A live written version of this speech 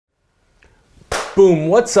Boom,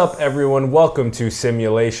 what's up everyone? Welcome to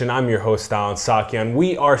Simulation. I'm your host Alan Sakian.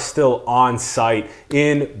 We are still on site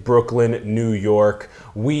in Brooklyn, New York.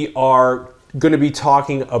 We are going to be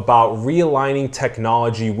talking about realigning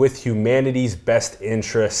technology with humanity's best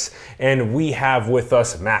interests. And we have with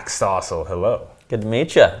us Max Stossel. Hello. Good to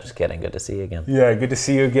meet you. Just kidding. Good to see you again. Yeah, good to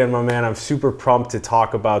see you again, my man. I'm super pumped to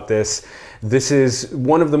talk about this. This is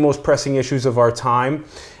one of the most pressing issues of our time,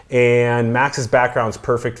 and Max's background is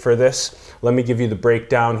perfect for this. Let me give you the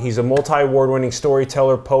breakdown. He's a multi-award-winning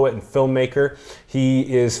storyteller, poet, and filmmaker.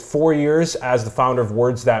 He is 4 years as the founder of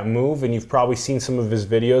Words That Move, and you've probably seen some of his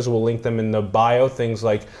videos. We'll link them in the bio. Things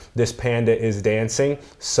like This Panda Is Dancing,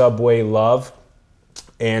 Subway Love,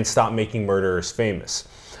 and Stop Making Murderers Famous.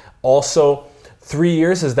 Also, 3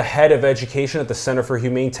 years as the head of education at the Center for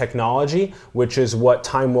Humane Technology, which is what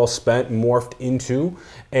Time Well Spent morphed into.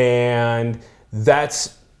 And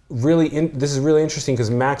that's this is really interesting because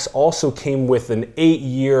Max also came with an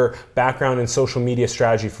 8-year background in social media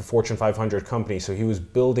strategy for Fortune 500 companies. So he was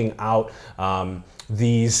building out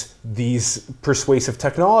these persuasive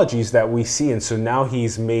technologies that we see, and so now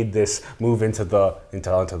he's made this move into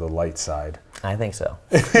the light side. I think so.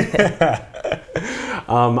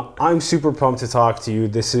 I'm super pumped to talk to you.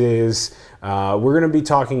 This is we're going to be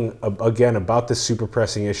talking again about this super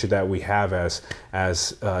pressing issue that we have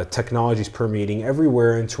as technologies permeating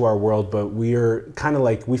everywhere into our world, but we are kind of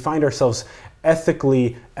like, we find ourselves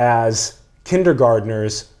ethically as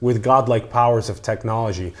kindergartners with godlike powers of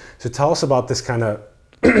technology. So tell us about this kind of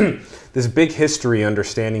this big history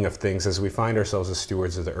understanding of things as we find ourselves as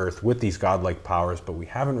stewards of the earth with these godlike powers, but we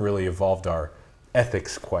haven't really evolved our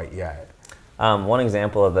ethics quite yet. One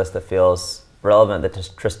example of this that feels relevant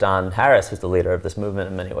that Tristan Harris, who's the leader of this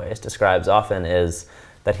movement in many ways, describes often is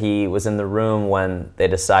that he was in the room when they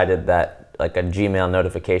decided that like a Gmail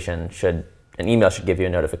notification an email should give you a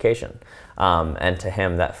notification. And to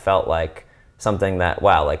him that felt like something that,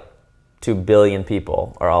 wow, like 2 billion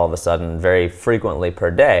people are all of a sudden very frequently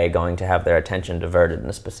per day going to have their attention diverted in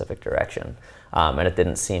a specific direction. And it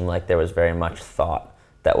didn't seem like there was very much thought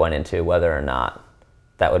that went into whether or not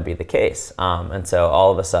that would be the case. And so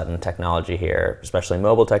all of a sudden technology here, especially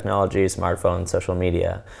mobile technology, smartphones, social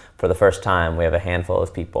media, for the first time we have a handful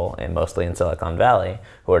of people, and mostly in Silicon Valley,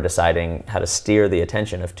 who are deciding how to steer the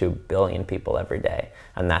attention of 2 billion people every day.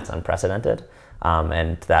 And that's unprecedented.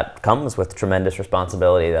 And that comes with tremendous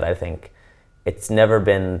responsibility that I think it's never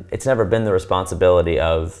been the responsibility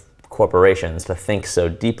of corporations to think so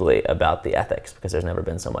deeply about the ethics, because there's never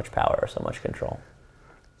been so much power or so much control.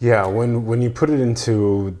 Yeah, when you put it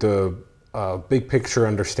into the big picture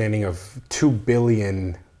understanding of 2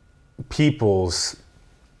 billion people's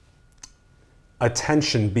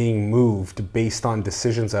attention being moved based on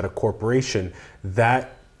decisions at a corporation,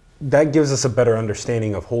 that gives us a better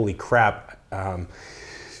understanding of, holy crap,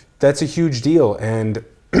 that's a huge deal. And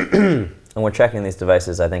and we're checking these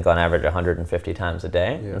devices, I think, on average 150 times a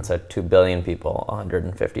day. Yeah. And so 2 billion people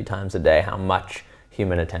 150 times a day, how much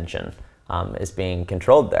human attention is being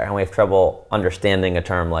controlled there. And we have trouble understanding a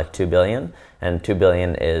term like 2 billion. And 2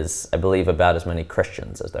 billion is, I believe, about as many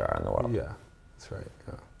Christians as there are in the world. Yeah, that's right.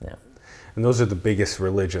 Yeah. And those are the biggest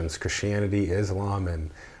religions, Christianity, Islam,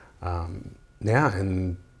 and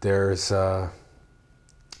and there's...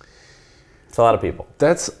 It's a lot of people.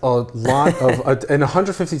 That's a lot of, and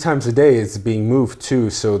 150 times a day is being moved too.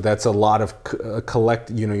 So that's a lot of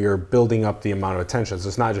you're building up the amount of attention. So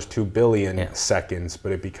it's not just 2 billion seconds,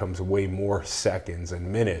 but it becomes way more seconds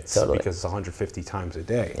and minutes because it's 150 times a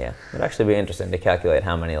day. Yeah, it'd actually be interesting to calculate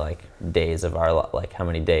how many days of our, how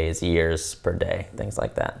many days, years per day, things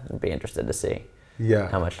like that. I'd be interested to see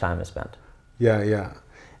how much time is spent. Yeah.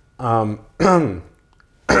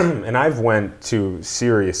 And I've went to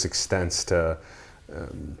serious extents to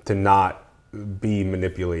not be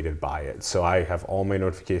manipulated by it. So I have all my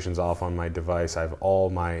notifications off on my device. I have all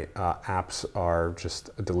my apps are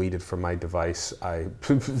just deleted from my device.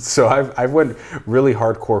 So I've went really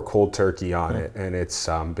hardcore cold turkey on it, and it's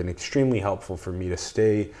been extremely helpful for me to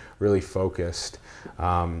stay really focused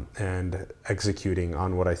and executing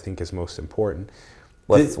on what I think is most important.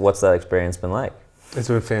 What's that experience been like? It's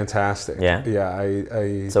been fantastic. Yeah?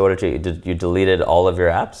 Yeah, So what did you deleted all of your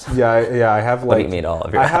apps? Yeah, I have What do you mean all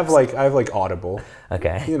of your apps? I have Audible.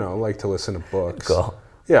 Okay. Like to listen to books. Cool.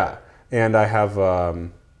 Yeah, and I have I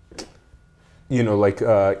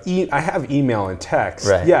have email and text.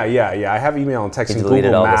 Right. Yeah. I have email and text and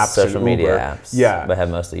deleted Google all Maps the social and media Uber. apps. Yeah. But have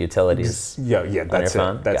most of the utilities. Yeah, on that's your it.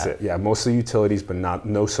 phone? That's Got it. Yeah, mostly utilities, but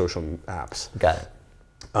no social apps. Got it.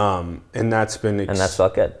 And that's been and that's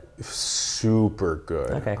felt good. Super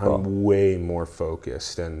good. Okay, cool. I'm way more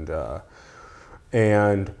focused and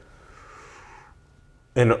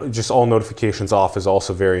And just all notifications off is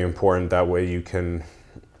also very important. That way you can,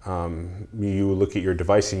 you look at your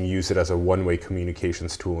device and use it as a one-way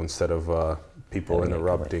communications tool instead of people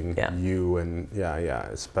interrupting you, and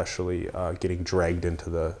especially getting dragged into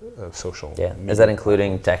the social media. Is that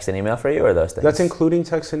including text and email for you, or those things? That's including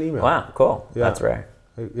text and email. Wow, cool. That's rare.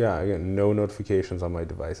 Yeah, I get no notifications on my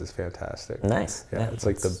device. It's fantastic. Nice. Yeah, it's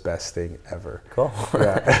like the best thing ever. Cool.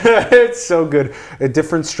 Yeah, it's so good.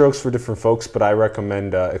 Different strokes for different folks, but I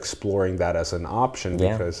recommend exploring that as an option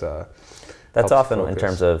because that's often focus. In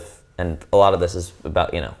terms of, and a lot of this is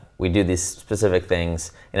about, we do these specific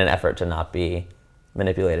things in an effort to not be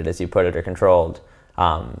manipulated, as you put it, or controlled.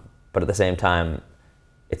 But at the same time,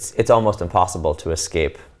 it's almost impossible to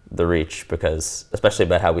escape the reach, because, especially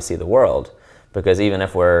about how we see the world. Because even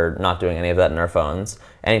if we're not doing any of that in our phones,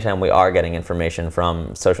 anytime we are getting information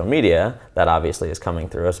from social media, that obviously is coming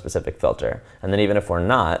through a specific filter. And then even if we're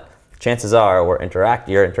not, chances are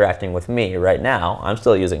you're interacting with me right now. I'm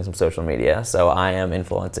still using some social media, so I am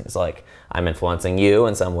influencing. It's like I'm influencing you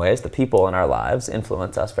in some ways. The people in our lives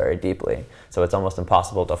influence us very deeply. So it's almost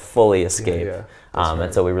impossible to fully escape. Right.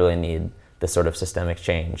 And so we really need this sort of systemic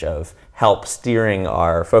change of help steering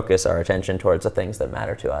our focus, our attention towards the things that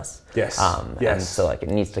matter to us. Yes. And so it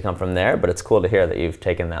needs to come from there, but it's cool to hear that you've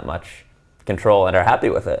taken that much control and are happy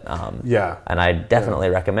with it. And I definitely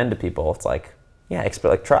recommend to people, it's like,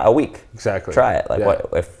 try a week. Exactly. Try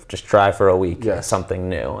it. Just try for a week something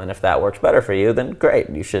new. And if that works better for you, then great.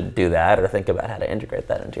 You should do that, or think about how to integrate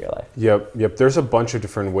that into your life. Yep. There's a bunch of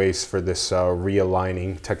different ways for this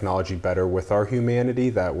realigning technology better with our humanity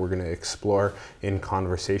that we're going to explore in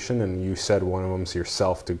conversation. And you said one of them is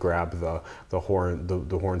yourself, to grab the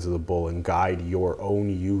horns of the bull and guide your own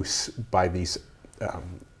use by these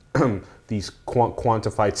these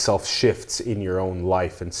quantified self shifts in your own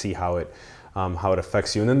life, and see how it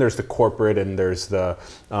affects you. And then there's the corporate, and there's the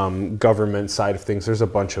government side of things. There's a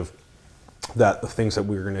bunch of things that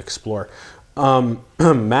we're going to explore.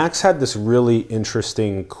 Max had this really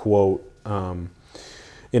interesting quote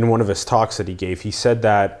in one of his talks that he gave. He said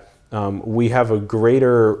that we have a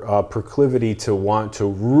greater proclivity to want to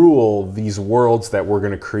rule these worlds that we're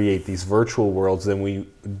going to create, these virtual worlds, than we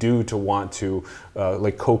do to want to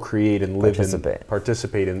co-create and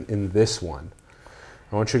participate in this one.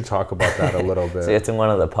 I want you to talk about that a little bit. See, it's in one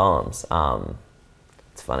of the poems.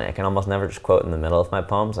 It's funny, I can almost never just quote in the middle of my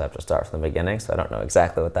poems. I have to start from the beginning, so I don't know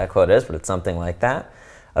exactly what that quote is, but it's something like that.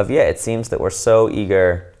 It seems that we're so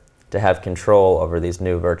eager to have control over these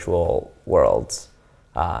new virtual worlds.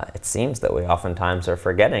 It seems that we oftentimes are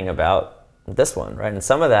forgetting about this one, right? And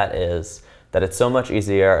some of that is that it's so much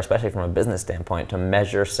easier, especially from a business standpoint, to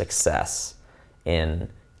measure success in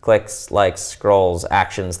clicks, likes, scrolls,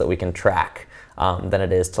 actions that we can track. Than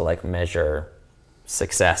it is to measure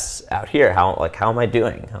success out here. How am I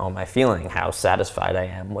doing? How am I feeling? How satisfied I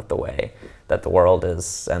am with the way that the world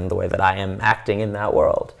is and the way that I am acting in that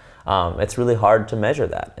world. It's really hard to measure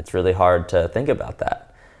that. It's really hard to think about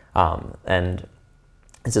that. And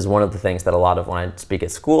this is one of the things that when I speak at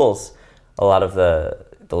schools, a lot of the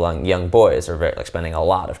young boys are spending a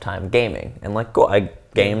lot of time gaming. And I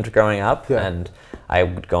gamed growing up, and I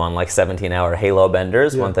would go on 17-hour Halo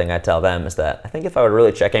benders. One thing I tell them is that I think if I would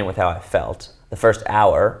really check in with how I felt, the first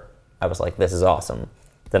hour, I was like, this is awesome.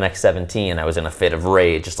 The next 17, I was in a fit of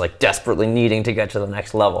rage, just desperately needing to get to the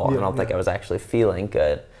next level. I don't think I was actually feeling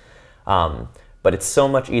good. But it's so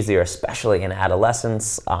much easier, especially in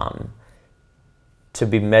adolescence, to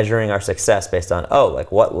be measuring our success based on,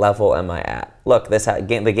 what level am I at? Look,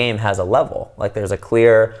 the game has a level. There's a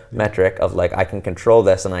clear metric of I can control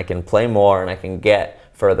this, and I can play more, and I can get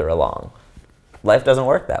further along. Life doesn't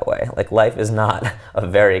work that way. Life is not a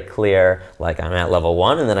very clear, I'm at level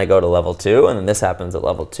 1, and then I go to level 2, and then this happens at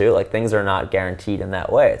level 2. Things are not guaranteed in that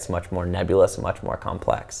way. It's much more nebulous and much more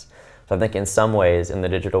complex. So I think in some ways in the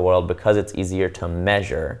digital world, because it's easier to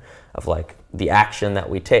measure of the action that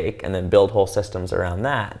we take and then build whole systems around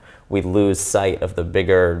that, we lose sight of the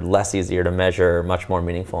bigger, less easier to measure, much more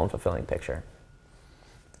meaningful and fulfilling picture.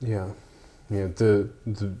 The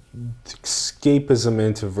escapism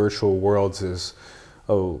into virtual worlds is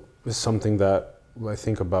something that I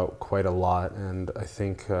think about quite a lot, and I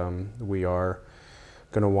think we are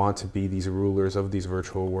going to want to be these rulers of these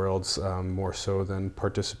virtual worlds more so than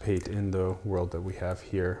participate in the world that we have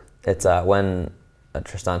here. It's when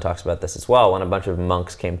Tristan talks about this as well, when a bunch of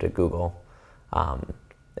monks came to Google,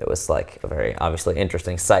 it was a very obviously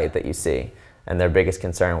interesting sight that you see, and their biggest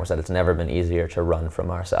concern was that it's never been easier to run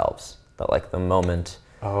from ourselves. That the moment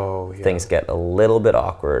things get a little bit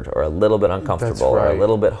awkward or a little bit uncomfortable or a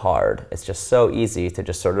little bit hard, it's just so easy to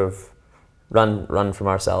just sort of run from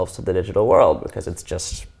ourselves to the digital world because it's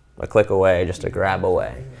just a click away, just a grab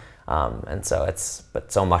away. And so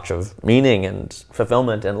but so much of meaning and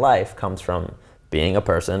fulfillment in life comes from being a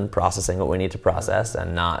person, processing what we need to process,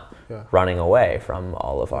 and not running away from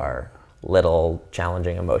all of our little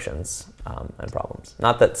challenging emotions and problems.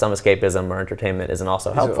 Not that some escapism or entertainment isn't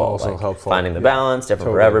also helpful, finding the balance,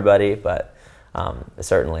 different for everybody, but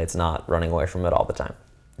certainly it's not running away from it all the time.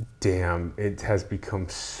 Damn, it has become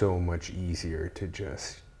so much easier to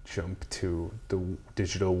just jump to the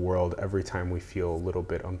digital world every time we feel a little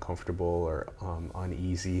bit uncomfortable or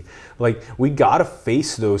uneasy. Like, we gotta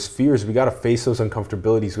face those fears, we gotta face those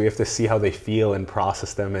uncomfortabilities, we have to see how they feel and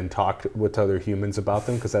process them and talk with other humans about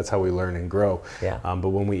them, because that's how we learn and grow. But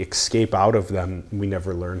when we escape out of them, we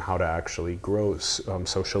never learn how to actually grow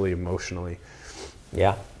socially, emotionally.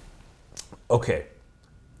 Okay,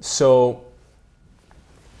 so,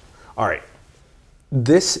 all right,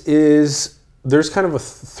 there's kind of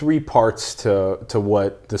three parts to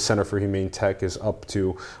what the Center for Humane Tech is up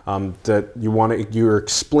to. That you're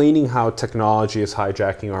explaining how technology is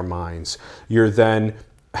hijacking our minds. You're then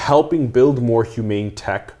helping build more humane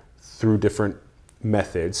tech through different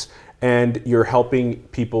methods, and you're helping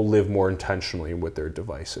people live more intentionally with their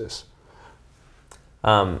devices.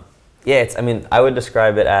 I mean, I would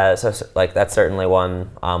describe it as, like, that's certainly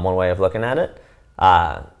one way of looking at it.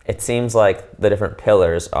 It seems like the different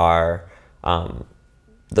pillars are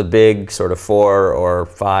the big sort of 4 or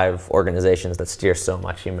 5 organizations that steer so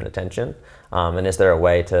much human attention. And is there a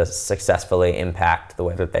way to successfully impact the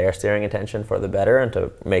way that they are steering attention for the better and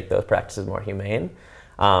to make those practices more humane?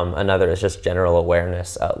 Another is just general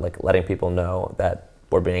awareness, like letting people know that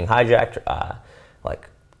we're being hijacked, like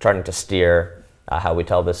trying to steer how we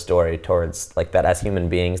tell this story towards, like, that as human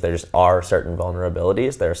beings there just are certain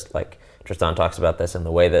vulnerabilities. There's, like, Tristan talks about this in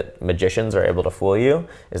the way that magicians are able to fool you,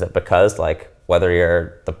 is that because, like, whether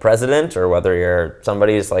you're the president or whether you're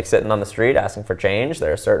somebody who's, like, sitting on the street asking for change,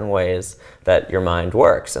 there are certain ways that your mind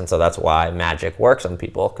works. And so that's why magic works on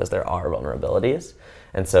people, because there are vulnerabilities.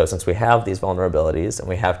 And so since we have these vulnerabilities and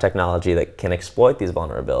we have technology that can exploit these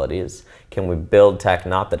vulnerabilities, can we build tech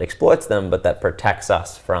not that exploits them, but that protects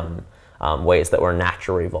us from ways that we're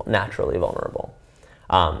naturally vulnerable?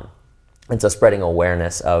 And so spreading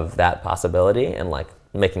awareness of that possibility and, like,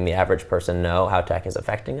 making the average person know how tech is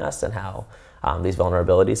affecting us and how these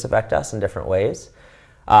vulnerabilities affect us in different ways.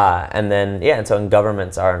 And so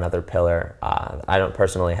governments are another pillar. I don't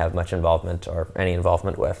personally have much involvement or any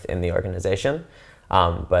involvement with in the organization,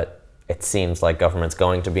 but it seems like government's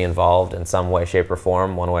going to be involved in some way, shape, or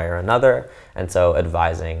form, one way or another. And so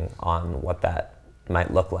advising on what that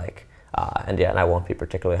might look like. And I won't be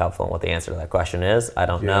particularly helpful in what the answer to that question is. I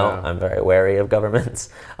don't know. I'm very wary of governments,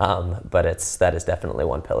 but that is definitely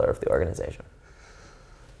one pillar of the organization.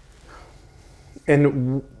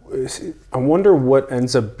 And I wonder what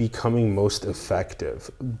ends up becoming most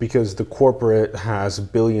effective, because the corporate has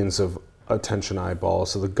billions of attention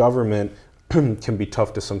eyeballs, so the government can be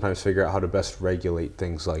tough to sometimes figure out how to best regulate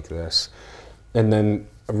things like this. And then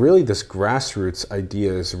really this grassroots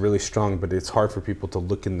idea is really strong, but it's hard for people to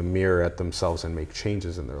look in the mirror at themselves and make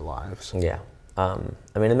changes in their lives. I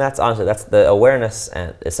mean, and that's honestly, that's the awareness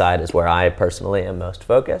side is where I personally am most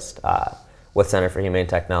focused. With Center for Humane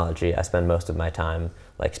Technology, I spend most of my time,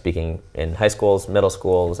 like, speaking in high schools, middle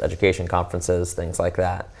schools, education conferences, things like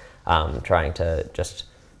that, trying to just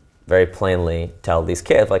very plainly tell these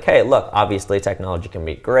kids, like, hey, look, obviously technology can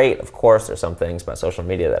be great. Of course, there's some things about social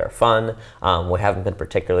media that are fun. We haven't been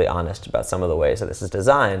particularly honest about some of the ways that this is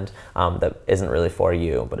designed that isn't really for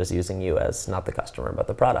you, but is using you as not the customer, but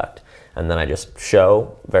the product. And then I just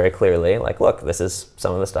show very clearly, like, look, this is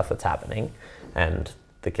some of the stuff that's happening. And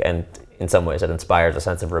in some ways it inspires a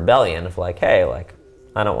sense of rebellion of, like, hey, like,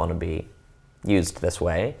 I don't want to be used this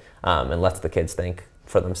way, and lets the kids think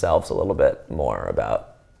for themselves a little bit more about,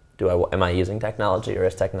 am I using technology or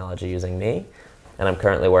is technology using me? And I'm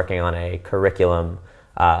currently working on a curriculum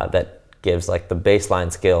that gives, like, the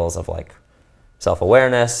baseline skills of, like,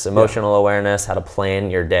 self-awareness, emotional awareness, how to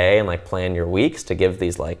plan your day and, like, plan your weeks, to give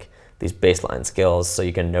these baseline skills so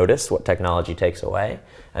you can notice what technology takes away.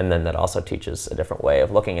 And then that also teaches a different way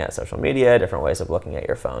of looking at social media, different ways of looking at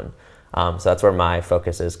your phone. So that's where my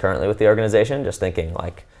focus is currently with the organization, just thinking,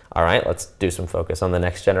 like, all right, let's do some focus on the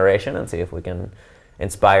next generation and see if we can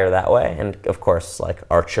inspire that way. And of course, like,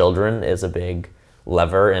 our children is a big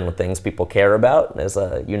lever in things people care about as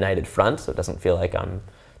a united front. So it doesn't feel like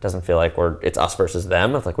it's us versus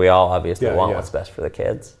them. It's like we all obviously want what's best for the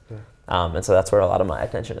kids. And so that's where a lot of my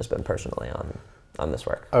attention has been personally on this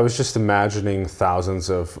work. I was just imagining thousands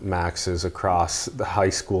of Maxes across the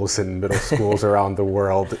high schools and middle schools around the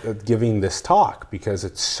world giving this talk, because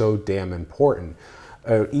it's so damn important.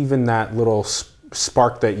 Even that little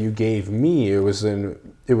spark that you gave me, it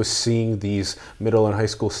was seeing these middle and high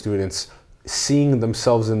school students seeing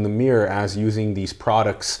themselves in the mirror as using these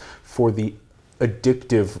products for the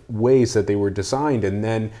addictive ways that they were designed, and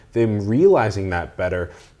then them realizing that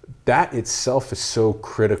better. That itself is so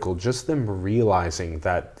critical. Just them realizing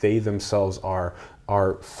that they themselves are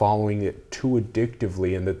following it too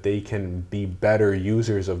addictively, and that they can be better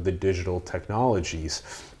users of the digital technologies.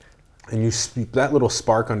 And that little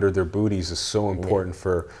spark under their booties is so important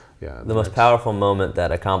for the most powerful moment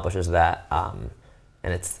that accomplishes that.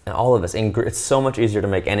 And all of us, it's so much easier to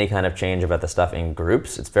make any kind of change about the stuff in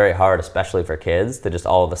groups. It's very hard, especially for kids, to just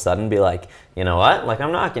all of a sudden be like, you know what, like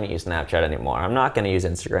I'm not going to use Snapchat anymore. I'm not going to use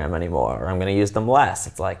Instagram anymore. Or I'm going to use them less.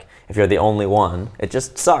 It's like, if you're the only one, it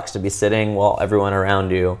just sucks to be sitting while everyone around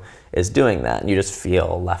you is doing that, and you just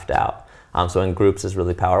feel left out. So in groups is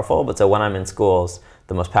really powerful. But so when I'm in schools,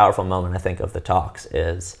 the most powerful moment I think of the talks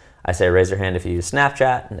is I say, raise your hand if you use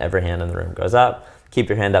Snapchat, and every hand in the room goes up. Keep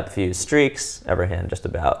your hand up if you use streaks. Every hand just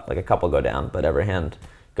about, like a couple go down, but every hand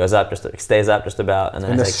goes up, stays up just about. And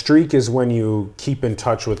then the streak is when you keep in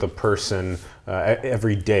touch with a person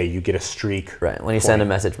every day. You get a streak. Right. When you send a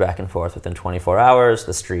message back and forth within 24 hours,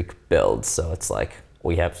 the streak builds. So it's like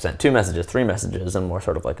we have sent 2 messages, 3 messages, and more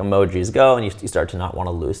sort of like emojis go, and you start to not want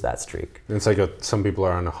to lose that streak. It's like some people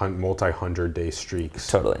are on multi-100-day streaks.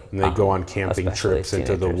 Totally. And they go on camping trips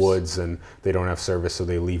into the woods, and they don't have service, so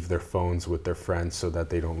they leave their phones with their friends so that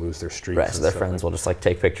they don't lose their streaks. Right, so their friends will just like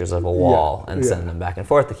take pictures of a wall and send them back and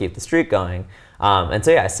forth to keep the streak going. And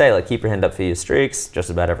so I say, like, keep your hand up if you use streaks, just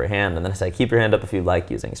about every hand, and then I say, keep your hand up if you like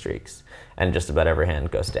using streaks, and just about every hand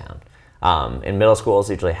goes down. In middle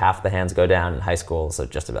schools, usually half the hands go down. In high schools, so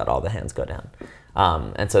just about all the hands go down.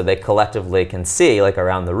 And so they collectively can see, like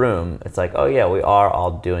around the room, it's like, oh yeah, we are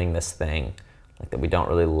all doing this thing like that we don't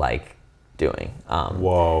really like doing.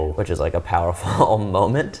 Whoa. Which is like a powerful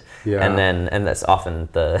moment. Yeah. And that's often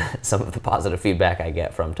some of the positive feedback I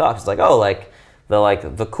get from talks. It's like, oh,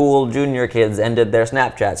 the cool junior kids ended their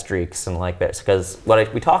Snapchat streaks and like this, because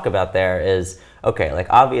what we talk about there is, okay, like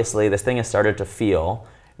obviously this thing has started to feel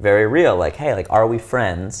very real. Like, hey, like, are we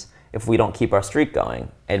friends if we don't keep our streak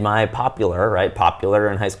going? Am I popular, right? Popular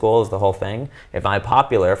in high school is the whole thing. Am I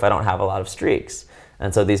popular if I don't have a lot of streaks?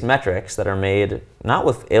 And so these metrics that are made not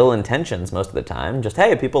with ill intentions most of the time, just,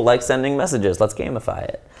 hey, people like sending messages, let's gamify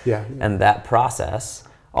it. Yeah. And that process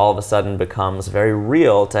all of a sudden becomes very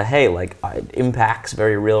real to, hey, like, it impacts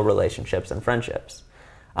very real relationships and friendships.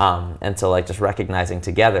 And so like just recognizing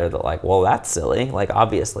together that like, well, that's silly. Like,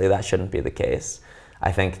 obviously that shouldn't be the case.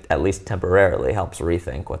 I think at least temporarily helps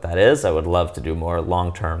rethink what that is. I would love to do more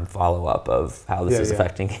long-term follow-up of how this is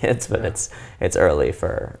affecting kids, but it's early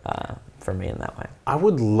for me in that way. I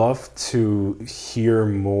would love to hear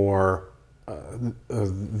more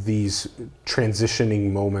of these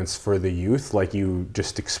transitioning moments for the youth, like you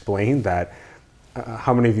just explained that.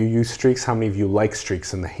 How many of you use streaks? How many of you like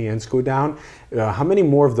streaks and the hands go down? How many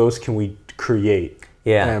more of those can we create?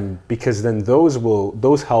 Yeah. Because then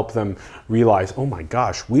those help them realize, oh my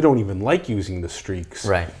gosh, we don't even like using the streaks.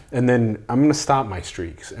 Right. And then I'm going to stop my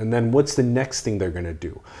streaks. And then what's the next thing they're going to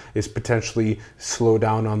do? Is potentially slow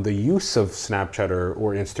down on the use of Snapchat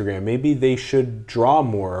or Instagram. Maybe they should draw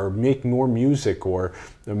more or make more music or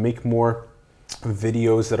make more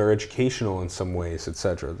videos that are educational in some ways,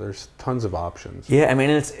 etc. There's tons of options. Yeah, I mean,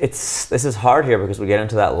 this is hard here because we get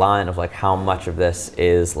into that line of like how much of this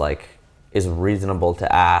is reasonable to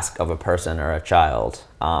ask of a person or a child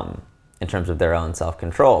in terms of their own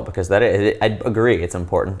self-control, because I agree it's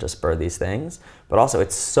important to spur these things, but also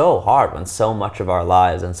it's so hard when so much of our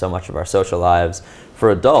lives and so much of our social lives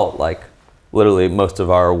for adult, like literally most of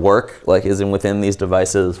our work like is within these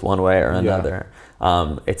devices one way or another.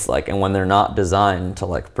 It's like, and when they're not designed to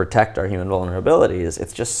like protect our human vulnerabilities,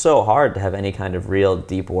 it's just so hard to have any kind of real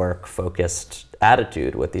deep work focused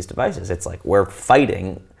attitude with these devices. It's like we're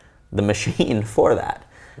fighting the machine for that.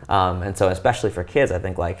 And so especially for kids, I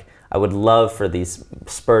think like I would love for these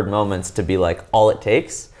spurred moments to be like all it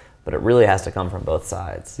takes, but it really has to come from both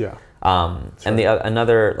sides. Yeah. And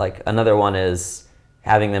another one is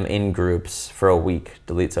having them in groups for a week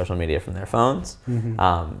delete social media from their phones.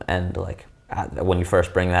 And like when you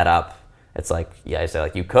first bring that up, it's like, yeah, I say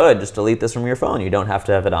like, you could just delete this from your phone. You don't have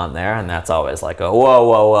to have it on there. And that's always like, oh,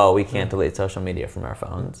 whoa, we can't delete social media from our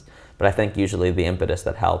phones. But I think usually the impetus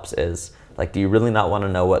that helps is like, do you really not want to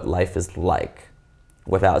know what life is like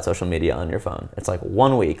without social media on your phone. It's like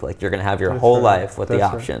 1 week, like you're gonna have your whole life with the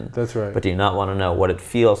option. That's right. But do you not want to know what it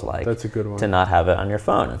feels like That's a good one. to not have it on your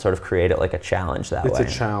phone, and sort of create it like a challenge that way? It's a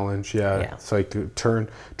challenge, yeah. It's like turn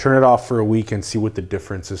it off for a week and see what the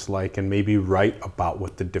difference is like, and maybe write about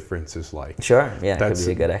what the difference is like. Sure, yeah, that could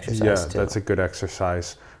be a good exercise too. That's a good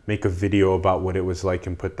exercise. Make a video about what it was like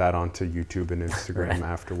and put that onto YouTube and Instagram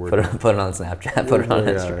afterward. Put it on Snapchat. Put it on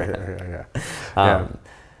Instagram. Yeah.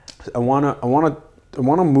 I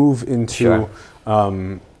want to move into.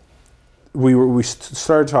 We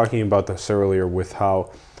started talking about this earlier with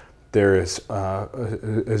how there is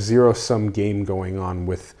a zero-sum game going on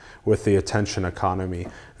with the attention economy.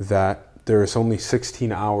 That there is only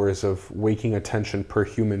 16 hours of waking attention per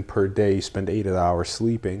human per day. You spend 8 hours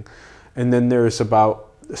sleeping, and then there's about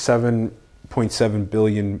 7.7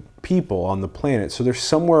 billion people on the planet. So there's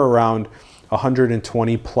somewhere around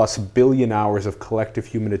 120 plus billion hours of collective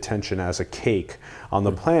human attention as a cake on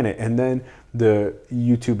the planet. And then the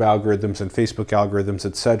YouTube algorithms and Facebook algorithms,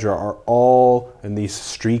 etc., are all, and these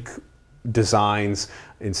streak designs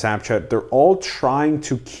in Snapchat, they're all trying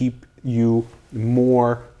to keep you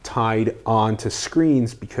more tied onto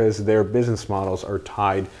screens because their business models are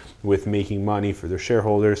tied with making money for their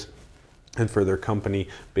shareholders and for their company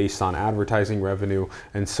based on advertising revenue.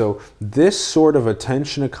 And so this sort of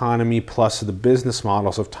attention economy plus the business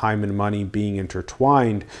models of time and money being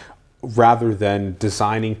intertwined rather than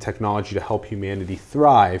designing technology to help humanity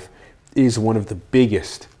thrive is one of the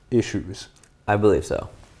biggest issues. I believe so.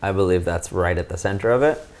 I believe that's right at the center of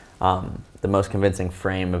it. The most convincing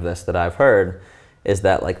frame of this that I've heard is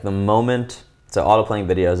that like the moment, so autoplaying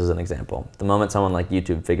videos is an example, the moment someone like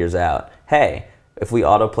YouTube figures out, hey, if we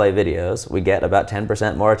autoplay videos, we get about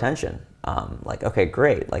 10% more attention. Like, okay,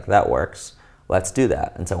 great, like that works. Let's do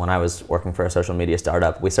that. And so when I was working for a social media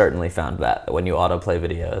startup, we certainly found that when you autoplay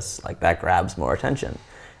videos, like that grabs more attention.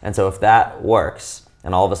 And so if that works,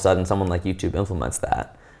 and all of a sudden someone like YouTube implements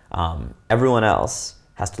that, everyone else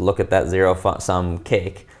has to look at that zero-sum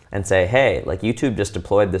cake and say, hey, like YouTube just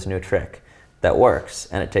deployed this new trick that works,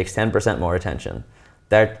 and it takes 10% more attention.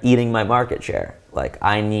 They're eating my market share. Like,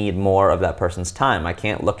 I need more of that person's time. I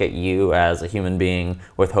can't look at you as a human being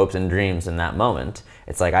with hopes and dreams in that moment.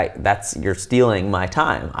 It's like, you're stealing my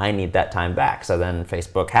time. I need that time back. So then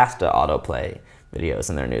Facebook has to autoplay videos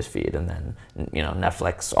in their newsfeed, and then, you know,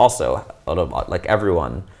 Netflix also, like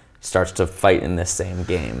everyone starts to fight in this same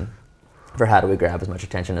game for how do we grab as much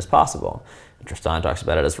attention as possible. And Tristan talks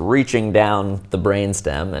about it as reaching down the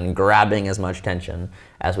brainstem and grabbing as much attention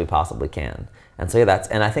as we possibly can. And so yeah,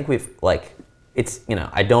 and I think we've, like, it's, you know,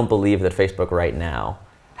 I don't believe that Facebook right now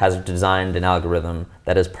has designed an algorithm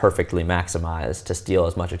that is perfectly maximized to steal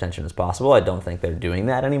as much attention as possible. I don't think they're doing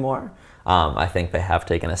that anymore. I think they have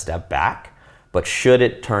taken a step back. But should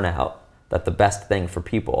it turn out that the best thing for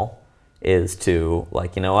people is to,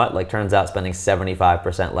 like, you know what, like, turns out spending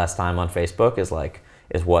 75% less time on Facebook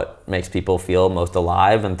is what makes people feel most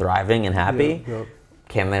alive and thriving and happy. Yep.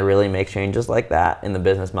 Can they really make changes like that in the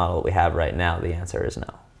business model that we have right now? The answer is no.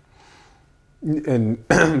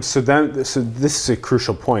 And so this is a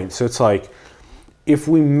crucial point. So it's like, if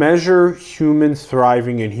we measure human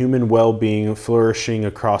thriving and human well-being flourishing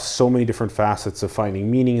across so many different facets of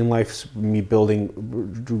finding meaning in life, me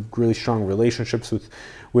building really strong relationships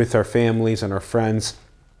with our families and our friends,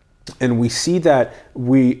 and we see that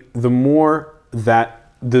the more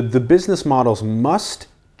that the business models must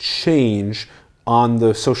change on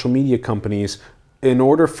the social media companies in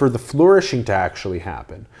order for the flourishing to actually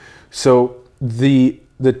happen. So the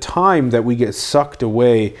time that we get sucked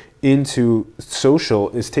away into social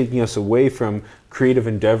is taking us away from creative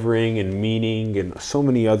endeavoring and meaning and so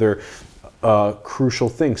many other crucial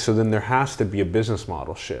things. So then there has to be a business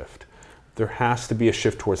model shift. There has to be a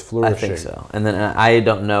shift towards flourishing. I think so. And then I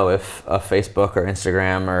don't know if Facebook or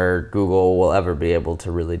Instagram or Google will ever be able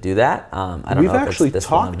to really do that. I don't know if actually it's this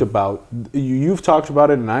talked about, you've talked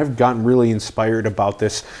about it, and I've gotten really inspired about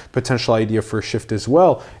this potential idea for a shift as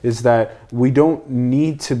well, is that we don't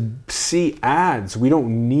need to see ads. We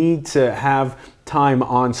don't need to have time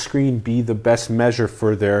on screen be the best measure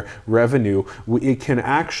for their revenue. It can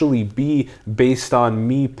actually be based on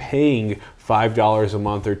me paying $5 a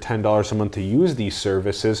month or $10 a month to use these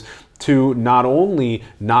services to not only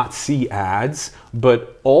not see ads,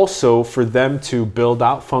 but also for them to build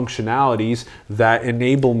out functionalities that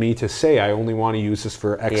enable me to say, I only want to use this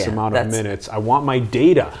for X amount of minutes. I want my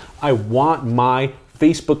data. I want my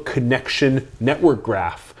Facebook connection network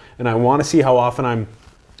graph. And I want to see how often I'm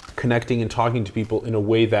connecting and talking to people in a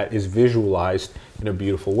way that is visualized in a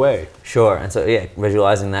beautiful way. Sure, and so yeah,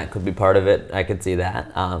 visualizing that could be part of it. I could see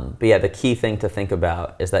that. But yeah, the key thing to think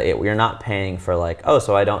about is that you're not paying for like, oh,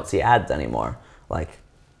 so I don't see ads anymore. Like,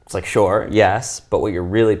 it's like, sure, yes, but what you're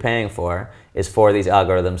really paying for is for these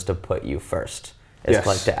algorithms to put you first. It's Yes.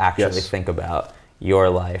 like to actually think about your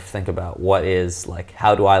life, think about what is like,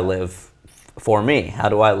 how do I live for me? How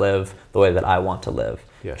do I live the way that I want to live?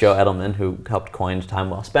 Yes. Joe Edelman, who helped coin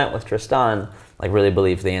Time Well Spent with Tristan, like really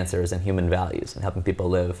believes the answer is in human values and helping people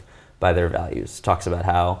live by their values. Talks about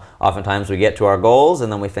how oftentimes we get to our goals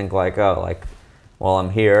and then we think like, oh, like, well,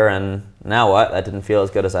 I'm here and now what? That didn't feel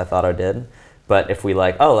as good as I thought I did. But if we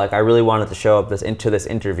like, oh, like I really wanted to show up into this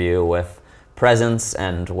interview with presence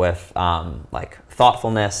and with like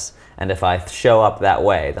thoughtfulness, and if I show up that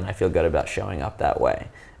way, then I feel good about showing up that way.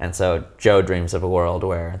 And so Joe dreams of a world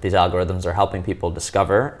where these algorithms are helping people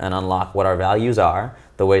discover and unlock what our values are,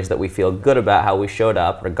 the ways that we feel good about how we showed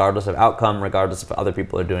up, regardless of outcome, regardless if other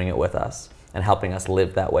people are doing it with us, and helping us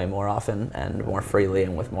live that way more often and more freely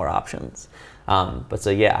and with more options. But so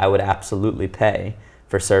yeah, I would absolutely pay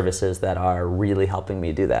for services that are really helping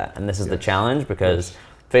me do that. And this is the challenge, because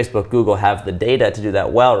Facebook, Google have the data to do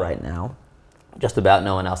that well right now. Just about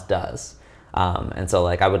no one else does. And so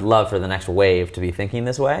like I would love for the next wave to be thinking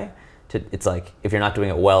this way. It's like if you're not doing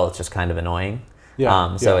it well, it's just kind of annoying.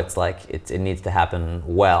 So it's like it needs to happen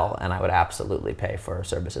well, and I would absolutely pay for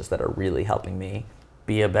services that are really helping me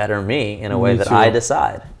be a better me in a way that I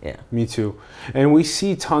decide. Yeah. Me too. And we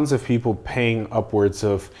see tons of people paying upwards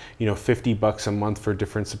of, you know, $50 a month for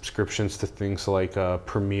different subscriptions to things like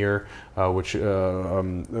Premiere, which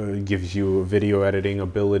gives you video editing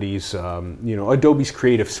abilities, you know, Adobe's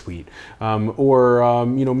Creative Suite, or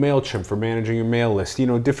you know, MailChimp for managing your mail list. You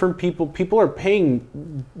know, different people are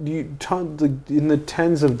paying in the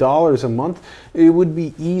tens of dollars a month. It would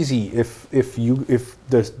be easy if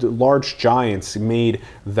the large giants made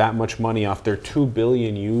that much money off their 2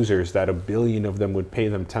 billion users, that 1 billion of them would pay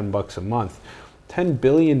them $10 a month. $10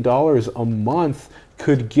 billion a month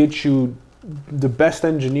could get you the best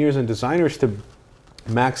engineers and designers to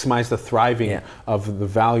maximize the thriving of the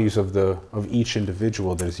values of each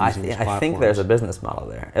individual that is using these platforms. I think there's a business model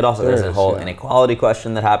there. It also there's a whole inequality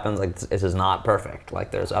question that happens. Like this is not perfect. Like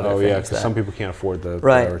there's other things. Because some people can't afford the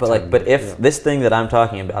but if this thing that I'm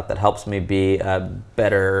talking about that helps me be a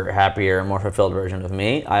better, happier, more fulfilled version of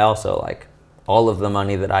me, I also like all of the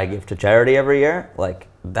money that I give to charity every year. Like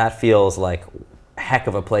that feels like heck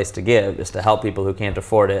of a place to give, is to help people who can't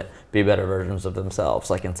afford it be better versions of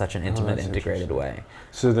themselves, like in such an intimate, integrated way.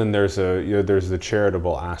 So then there's there's the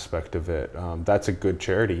charitable aspect of it. That's a good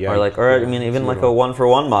charity, Or I mean, even like a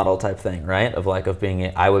one-for-one model type thing, right? Of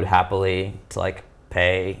being, I would happily to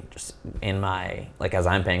pay just in my as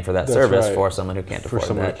I'm paying for that service for someone who can't afford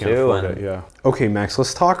that too. Okay, Max,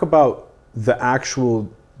 let's talk about the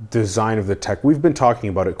actual design of the tech. We've been talking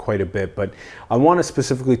about it quite a bit, but I want to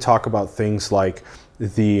specifically talk about things like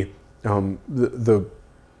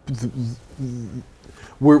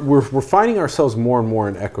we're finding ourselves more and more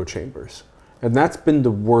in echo chambers, and that's been the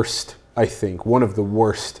worst. I think one of the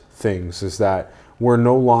worst things is that we're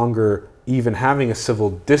no longer even having a civil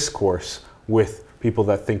discourse with people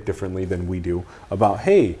that think differently than we do about,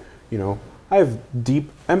 hey, you know, I have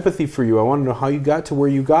deep empathy for you. I want to know how you got to where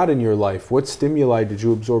you got in your life. What stimuli did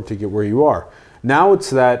you absorb to get where you are? Now it's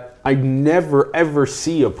that I never ever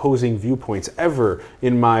see opposing viewpoints ever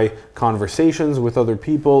in my conversations with other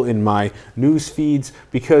people, in my news feeds,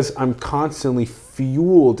 because I'm constantly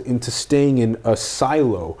fueled into staying in a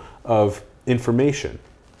silo of information.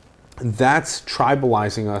 That's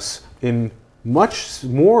tribalizing us in much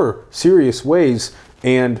more serious ways,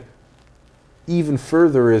 and even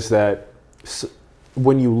further is that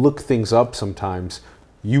when you look things up sometimes,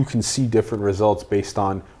 you can see different results based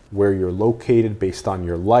on where you're located, based on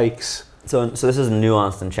your likes. So this is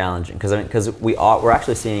nuanced and challenging, because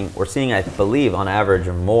we're seeing, I believe, on average,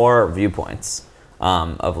 more viewpoints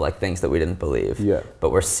of things that we didn't believe. Yeah. But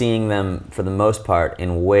we're seeing them for the most part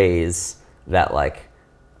in ways that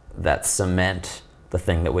that cement the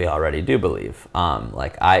thing that we already do believe.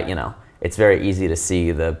 It's very easy to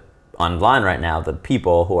see online right now, the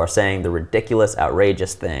people who are saying the ridiculous,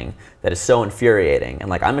 outrageous thing that is so infuriating,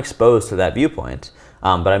 and I'm exposed to that viewpoint,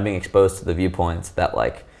 but I'm being exposed to the viewpoints that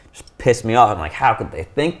just piss me off. I'm like, how could they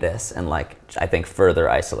think this? And I think further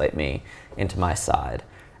isolate me into my side.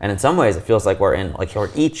 And in some ways, it feels like we're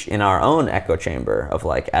each in our own echo chamber of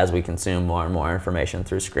as we consume more and more information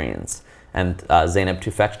through screens. And Zeynep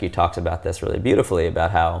Tufekci talks about this really beautifully,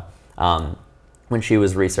 about how when she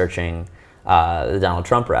was researching the Donald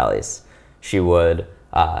Trump rallies, she would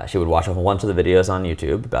watch a whole bunch of the videos on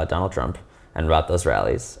YouTube about Donald Trump and about those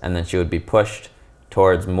rallies, and then she would be pushed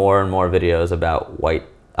towards more and more videos about white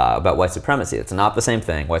supremacy. It's not the same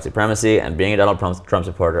thing. White supremacy and being a Donald Trump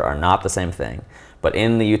supporter are not the same thing. But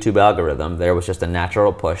in the YouTube algorithm, there was just a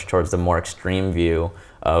natural push towards the more extreme view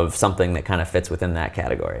of something that kind of fits within that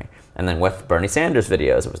category. And then with Bernie Sanders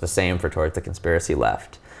videos, it was the same for towards the conspiracy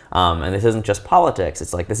left. And this isn't just politics.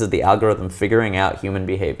 It's like this is the algorithm figuring out human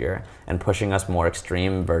behavior and pushing us more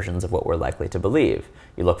extreme versions of what we're likely to believe.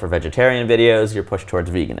 You look for vegetarian videos, you're pushed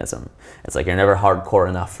towards veganism. It's like you're never hardcore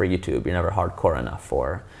enough for YouTube. You're never hardcore enough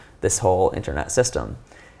for this whole internet system.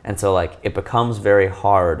 And so like it becomes very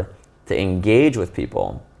hard to engage with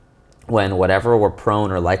people when whatever we're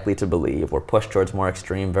prone or likely to believe, we're pushed towards more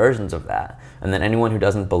extreme versions of that. And then anyone who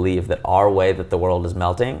doesn't believe that our way that the world is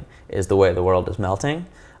melting is the way the world is melting,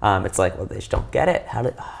 it's like, well, they just don't get it. How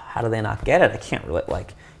do they not get it? I can't really,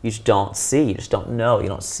 like, you just don't see, you just don't know. You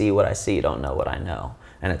don't see what I see, you don't know what I know.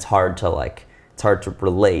 And it's hard to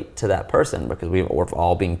relate to that person because we're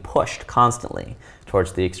all being pushed constantly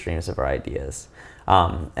towards the extremes of our ideas.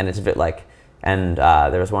 And it's a bit like, and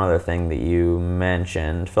there was one other thing that you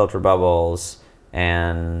mentioned, filter bubbles,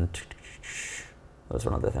 and there was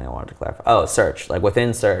one other thing I wanted to clarify. Oh, search, like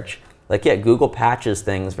within search. Like, yeah, Google patches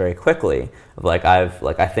things very quickly. Like I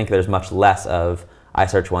think there's much less of I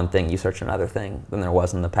search one thing, you search another thing than there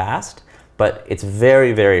was in the past. But it's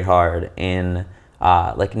very, very hard in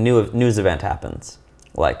like news event happens,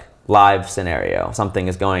 like live scenario. Something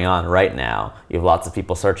is going on right now. You have lots of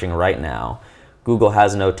people searching right now. Google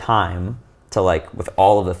has no time to, like, with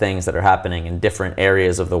all of the things that are happening in different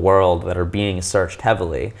areas of the world that are being searched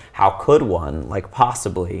heavily, how could one, like,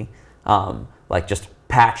 possibly, like, just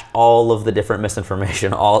patch all of the different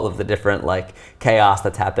misinformation, all of the different, like, chaos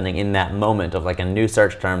that's happening in that moment of, like, a new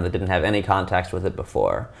search term that didn't have any context with it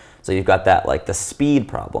before. So you've got that, like, the speed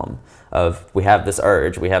problem of we have this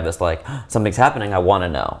urge, we have this, like, something's happening, I want to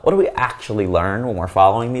know. What do we actually learn when we're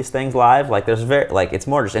following these things live? Like, there's it's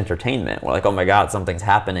more just entertainment. We're like, oh my God, something's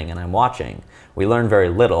happening and I'm watching. We learn very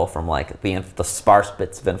little from, like, the sparse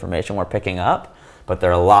bits of information we're picking up, but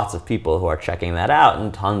there are lots of people who are checking that out,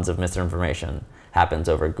 and tons of misinformation happens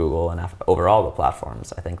over Google and over all the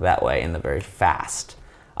platforms, I think, that way in the very fast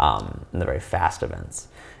events.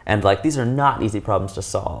 And, like, these are not easy problems to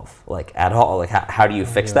solve, like, at all. Like, how do you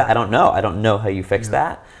fix that? I don't know. I don't know how you fix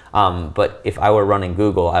that. But if I were running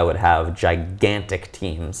Google, I would have gigantic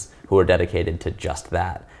teams who are dedicated to just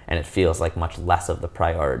that. And it feels like much less of the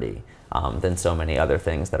priority than so many other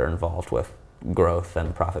things that are involved with growth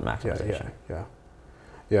and profit maximization.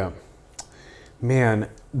 Yeah. Man,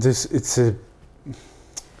 it's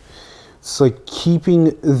like keeping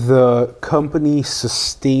the company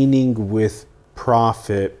sustaining with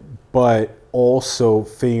profit, but also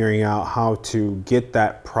figuring out how to get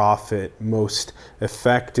that profit most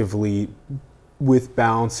effectively with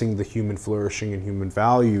balancing the human flourishing and human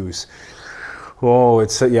values. Oh,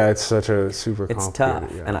 it's such a super complicated. It's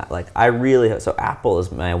tough, yeah. And I really, so Apple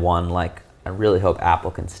is my one, like, I really hope Apple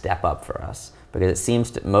can step up for us, because it seems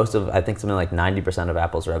to, I think something like 90% of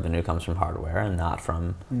Apple's revenue comes from hardware and not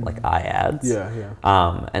from like iAds.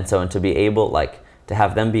 And so, and to be able, like, to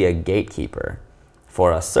have them be a gatekeeper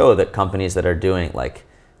for us, so that companies that are doing, like,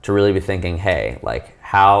 to really be thinking, hey, like,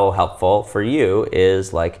 how helpful for you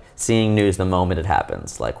is, like, seeing news the moment it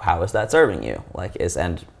happens. Like, how is that serving you? Like,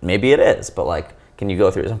 and maybe it is, but, like, can you go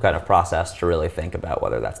through some kind of process to really think about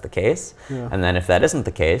whether that's the case? And then if that isn't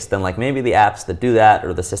the case, then, like, maybe the apps that do that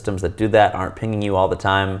or the systems that do that aren't pinging you all the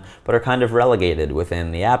time, but are kind of relegated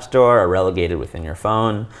within the App Store or relegated within your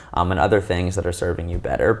phone, and other things that are serving you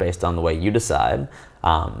better based on the way you decide.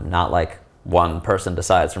 Not like one person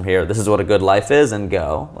decides from here, this is what a good life is, and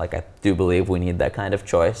go. Like, I do believe we need that kind of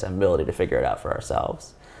choice and ability to figure it out for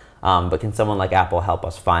ourselves. But can someone like Apple help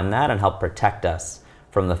us find that and help protect us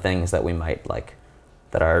from the things that we might, like,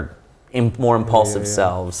 that our more impulsive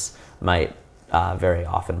selves might very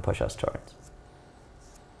often push us towards?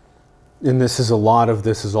 And a lot of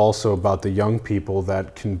this is also about the young people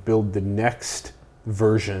that can build the next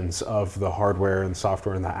versions of the hardware and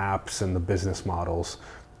software and the apps and the business models,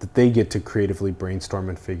 that they get to creatively brainstorm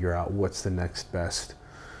and figure out what's the next best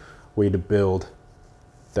way to build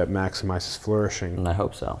that maximizes flourishing. And I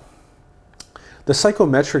hope so. The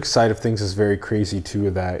psychometric side of things is very crazy too,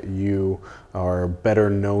 that you are better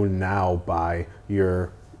known now by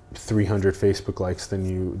your 300 Facebook likes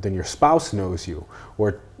than your spouse knows you,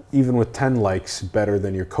 or even with 10 likes better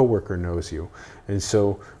than your coworker knows you. And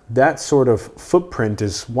so that sort of footprint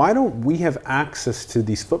is, why don't we have access to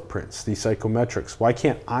these footprints, these psychometrics? Why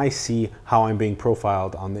can't I see how I'm being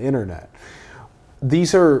profiled on the internet?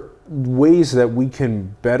 These are ways that we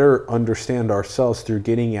can better understand ourselves through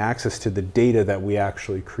getting access to the data that we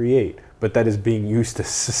actually create, but that is being used to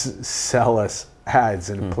sell us ads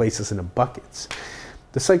and place us into buckets.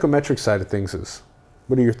 The psychometric side of things is,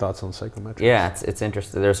 what are your thoughts on psychometrics? Yeah, it's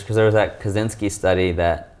interesting. Because there was that Kaczynski study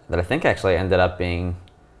that I think actually ended up being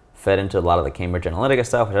fed into a lot of the Cambridge Analytica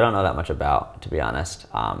stuff, which I don't know that much about, to be honest.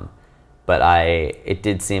 But it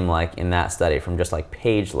did seem like in that study, from just like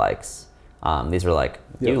page likes, these were like,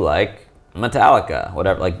 you like Metallica,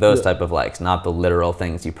 whatever, like those type of likes, not the literal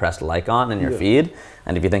things you pressed like on in your feed.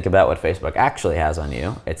 And if you think about what Facebook actually has on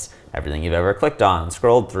you, it's everything you've ever clicked on,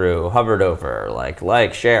 scrolled through, hovered over,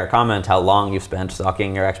 like, share, comment, how long you've spent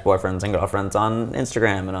stalking your ex-boyfriends and girlfriends on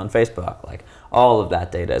Instagram and on Facebook. Like, all of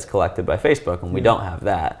that data is collected by Facebook, and we don't have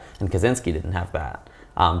that. And Kaczynski didn't have that.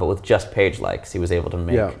 But with just page likes, he was able to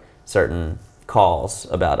make certain calls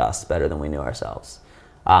about us better than we knew ourselves.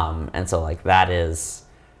 And so like that is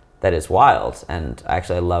wild. And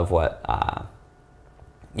actually I love what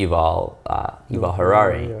Yuval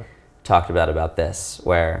Harari talked about this,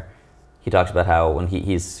 where he talks about how when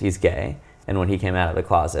he's gay, and when he came out of the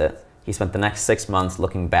closet, he spent the next 6 months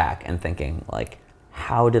looking back and thinking, like,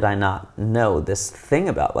 how did I not know this thing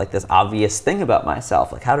about, like, this obvious thing about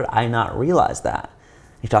myself? Like, how did I not realize that?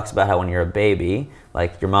 He talks about how when you're a baby,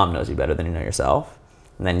 like, your mom knows you better than you know yourself.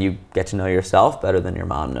 And then you get to know yourself better than your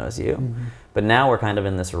mom knows you. Mm-hmm. But now we're kind of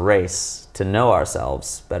in this race to know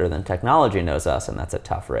ourselves better than technology knows us, and that's a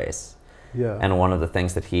tough race. Yeah. And one of the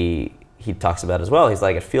things that he talks about as well, he's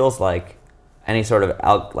like, it feels like any sort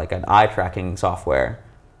of like an eye tracking software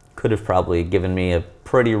could have probably given me a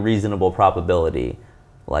pretty reasonable probability,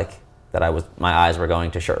 like that my eyes were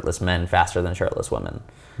going to shirtless men faster than shirtless women.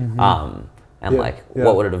 Mm-hmm.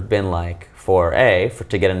 What would it have been like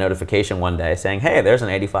to get a notification one day saying, hey, there's an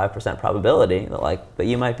 85% probability that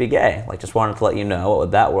you might be gay. Like, just wanted to let you know, what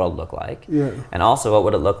would that world look like? Yeah. And also, what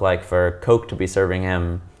would it look like for Coke to be serving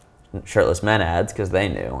him shirtless men ads, because they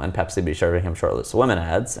knew, and Pepsi be serving him shirtless women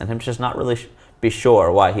ads, and him just not really be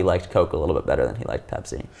sure why he liked Coke a little bit better than he liked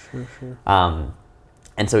Pepsi. Sure.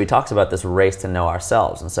 And so he talks about this race to know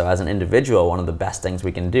ourselves. And so as an individual, one of the best things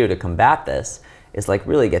we can do to combat this is like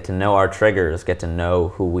really get to know our triggers, get to know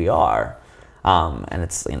who we are. And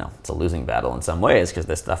it's a losing battle in some ways, because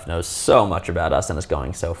this stuff knows so much about us and is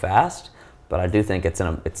going so fast. But I do think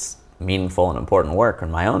it's meaningful and important work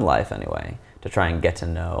in my own life anyway, to try and get to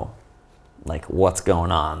know like what's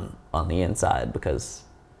going on the inside, because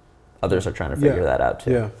others are trying to figure that out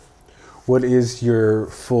too. Yeah. What is your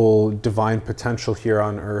full divine potential here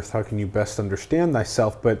on earth? How can you best understand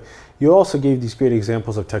thyself? But you also gave these great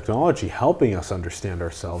examples of technology helping us understand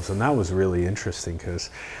ourselves, and that was really interesting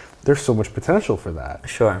because there's so much potential for that.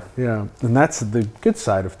 Sure. Yeah, and that's the good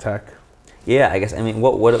side of tech. Yeah, I guess,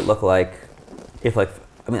 what would it look like if I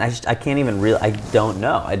can't even really, I don't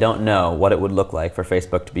know what it would look like for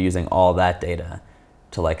Facebook to be using all that data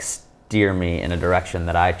to like steer me in a direction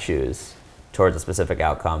that I choose towards a specific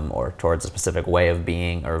outcome or towards a specific way of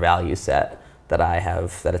being or value set that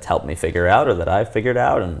it's helped me figure out or that I've figured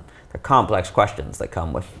out. And they're complex questions that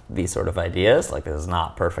come with these sort of ideas. Like, this is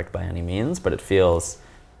not perfect by any means, but it feels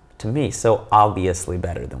to me so obviously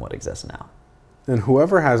better than what exists now. And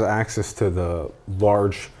whoever has access to the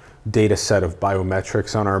large data set of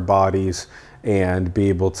biometrics on our bodies and be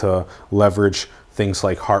able to leverage things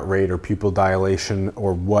like heart rate or pupil dilation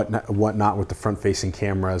or whatnot with the front-facing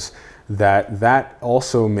cameras, that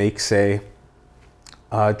also makes a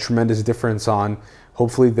tremendous difference on,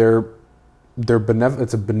 hopefully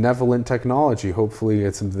it's a benevolent technology. Hopefully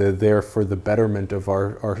they're there for the betterment of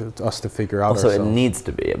us to figure out ourselves. So it needs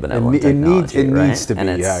to be a benevolent technology, it right? needs to be,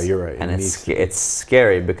 yeah, you're right. And it's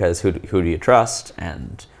scary because who do you trust,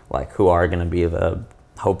 and like who are going to be the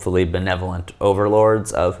hopefully benevolent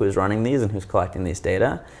overlords of who's running these and who's collecting these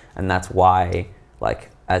data. And that's why,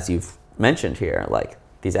 like, as you've mentioned here, like,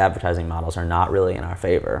 these advertising models are not really in our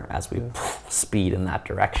favor as we speed in that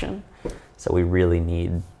direction. So we really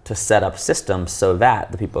need to set up systems so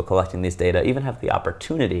that the people collecting these data even have the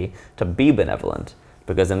opportunity to be benevolent,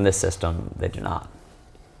 because in this system, they do not.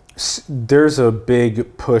 There's a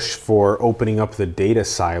big push for opening up the data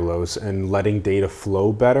silos and letting data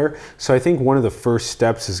flow better. So I think one of the first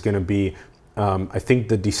steps is going to be, I think,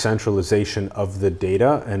 the decentralization of the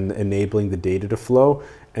data and enabling the data to flow.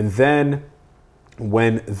 And then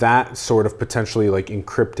when that sort of potentially like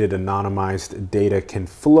encrypted, anonymized data can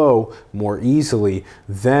flow more easily,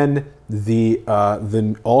 then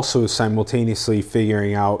also simultaneously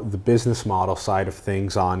figuring out the business model side of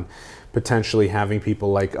things on potentially having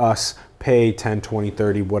people like us pay 10, 20,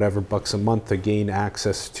 30, whatever bucks a month to gain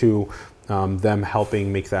access to them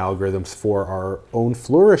helping make the algorithms for our own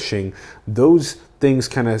flourishing, those things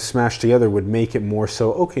kind of smashed together would make it more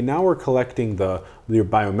so, okay, now we're collecting your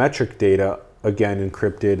biometric data, again,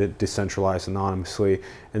 encrypted, decentralized, anonymously.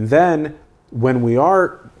 And then when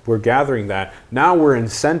we're gathering that, now we're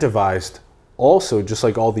incentivized also, just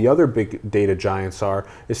like all the other big data giants are,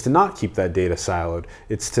 is to not keep that data siloed.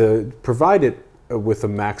 It's to provide it with a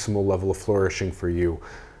maximal level of flourishing for you.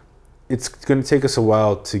 It's going to take us a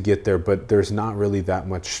while to get there, but there's not really that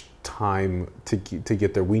much time to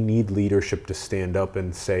get there. We need leadership to stand up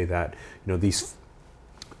and say that, if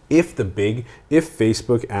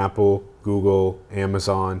Facebook, Apple, Google,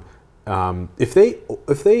 Amazon, if they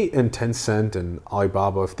and Tencent and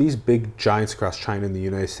Alibaba, if these big giants across China and the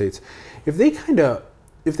United States, if they kind of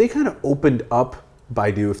opened up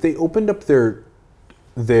Baidu, if they opened up their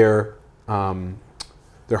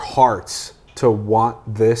hearts to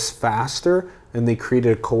want this faster, and they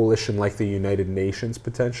created a coalition like the United Nations,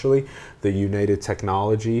 potentially, the United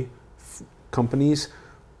Technology companies,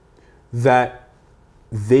 that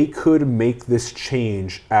they could make this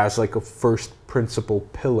change as like a first principle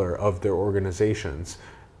pillar of their organizations.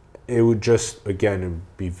 It would just, again, it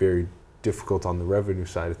would be very difficult on the revenue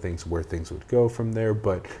side of things where things would go from there,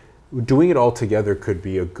 but doing it all together could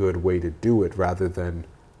be a good way to do it, rather than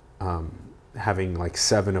having like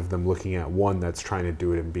 7 of them looking at one that's trying to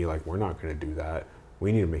do it and be like, we're not going to do that.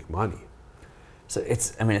 We need to make money. So you've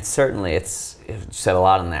said a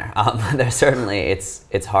lot in there.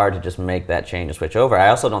 It's hard to just make that change and switch over. I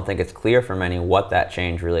also don't think it's clear for many what that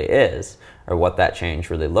change really is, or what that change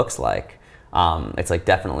really looks like. It's like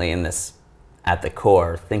definitely in this, at the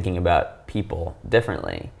core, thinking about people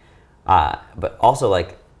differently. But also,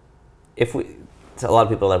 like, a lot of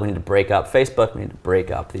people are like, we need to break up Facebook, we need to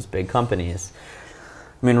break up these big companies.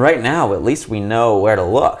 I mean, right now, at least we know where to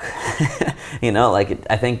look.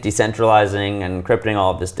 I think decentralizing and encrypting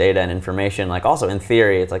all of this data and information, like, also in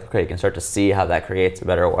theory, it's like, okay, you can start to see how that creates a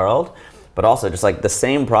better world. But also just like the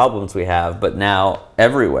same problems we have, but now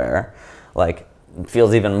everywhere, like,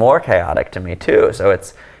 feels even more chaotic to me too. So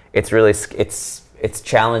it's really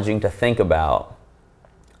challenging to think about,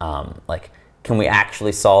 like, can we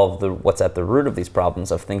actually solve what's at the root of these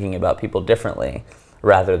problems of thinking about people differently,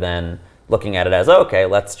 rather than looking at it as, okay,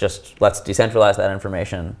 let's decentralize that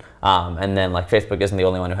information, and then, like, Facebook isn't the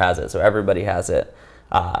only one who has it, so everybody has it,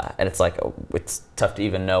 and it's like, it's tough to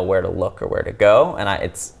even know where to look or where to go. And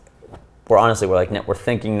we're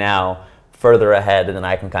thinking now further ahead than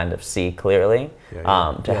I can kind of see clearly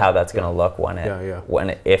how that's going to look when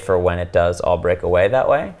it does all break away that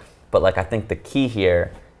way. But like, I think the key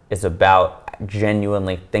here is about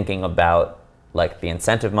genuinely thinking about, like, the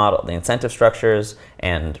incentive model, the incentive structures,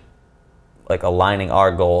 and like aligning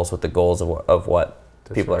our goals with the goals of what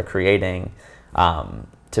people are creating,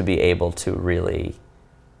 to be able to really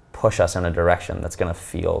push us in a direction that's going to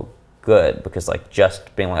feel good. Because, like,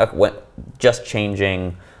 just being like, just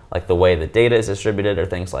changing, like, the way the data is distributed or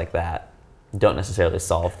things like that don't necessarily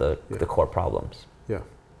solve the core problems. Yeah.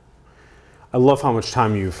 I love how much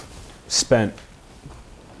time you've spent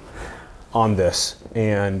on this.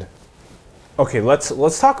 And okay,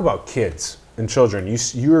 let's talk about kids and children.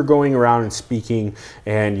 You are going around and speaking,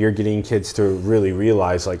 and you're getting kids to really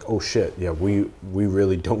realize, like, oh shit, yeah, we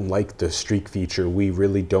really don't like the streak feature. We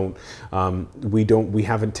really don't. We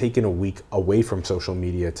haven't taken a week away from social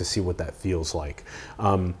media to see what that feels like.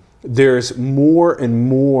 There's more and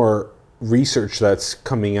more research that's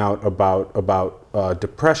coming out about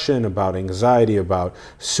depression, about anxiety, about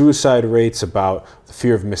suicide rates, about the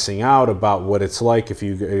fear of missing out, about what it's like if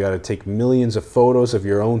you got to take millions of photos of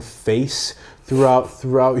your own face throughout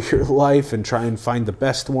your life and try and find the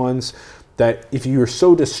best ones. That if you're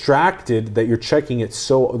so distracted that you're checking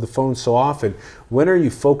the phone so often, when are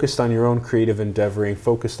you focused on your own creative endeavoring,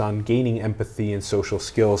 focused on gaining empathy and social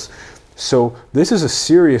skills? So this is a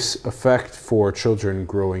serious effect for children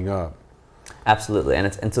growing up. Absolutely,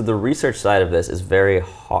 and so the research side of this is very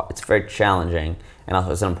hard. It's very challenging, and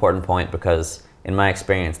also it's an important point, because in my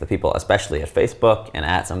experience, the people, especially at Facebook and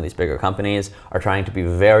at some of these bigger companies, are trying to be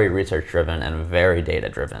very research-driven and very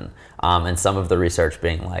data-driven. And some of the research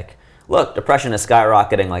being like, look, depression is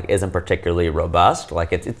skyrocketing, like, isn't particularly robust.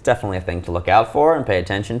 Like, it's definitely a thing to look out for and pay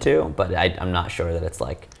attention to, but I'm not sure that it's,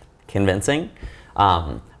 like, convincing.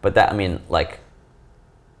 But that, I mean, like,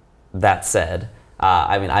 that said,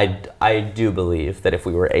 I do believe that if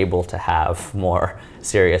we were able to have more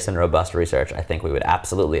serious and robust research, I think we would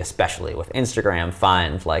absolutely, especially with Instagram,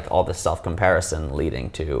 find, like, all this self-comparison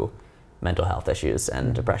leading to mental health issues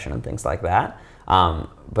and depression and things like that.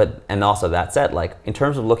 And also, that said, like, in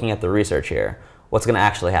terms of looking at the research here, what's going to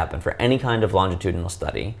actually happen for any kind of longitudinal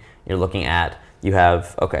study. You're looking at, you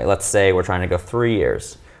have, okay, let's say we're trying to go 3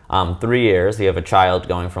 years. 3 years, you have a child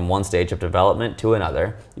going from one stage of development to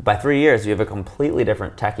another. By 3 years, you have a completely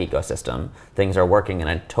different tech ecosystem. Things are working in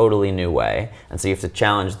a totally new way. And so you have to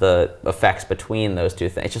challenge the effects between those two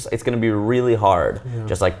things. It's going to be really hard,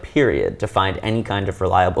 just like period, to find any kind of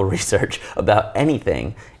reliable research about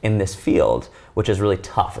anything in this field, which is really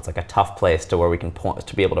tough. It's like a tough place to where we can point,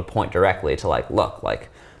 to be able to point directly to like, look, like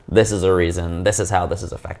this is a reason, this is how this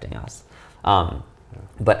is affecting us.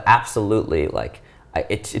 But absolutely, like,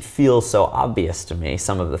 it feels so obvious to me,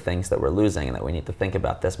 some of the things that we're losing, and that we need to think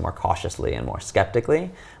about this more cautiously and more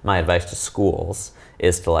skeptically. My advice to schools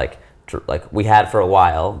is to like we had for a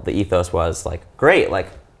while, the ethos was like, great, like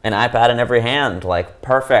an iPad in every hand, like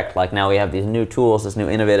perfect. Like now we have these new tools, this new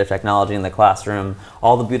innovative technology in the classroom,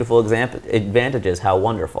 all the beautiful advantages, how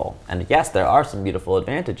wonderful. And yes, there are some beautiful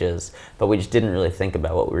advantages, but we just didn't really think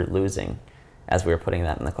about what we were losing as we were putting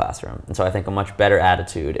that in the classroom. And so I think a much better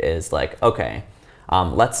attitude is like, okay,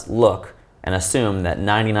 let's look and assume that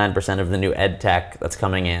 99% of the new ed tech that's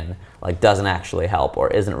coming in like doesn't actually help or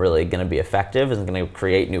isn't really going to be effective, isn't going to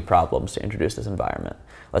create new problems to introduce this environment.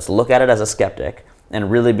 Let's look at it as a skeptic and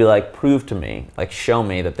really be like, prove to me, like show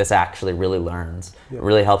me that this actually really learns,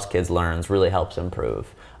 really helps kids learn, really helps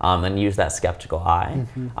improve, and use that skeptical eye.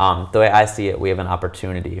 The way I see it, we have an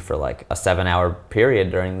opportunity for like a 7-hour period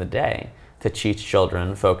during the day to teach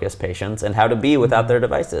children focus, patience, and how to be without their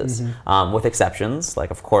devices. With exceptions, like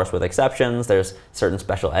of course with exceptions, there's certain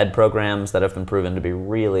special ed programs that have been proven to be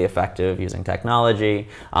really effective using technology,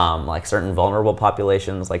 like certain vulnerable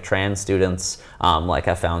populations, like trans students, like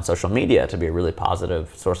have found social media to be a really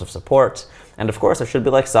positive source of support. And of course there should be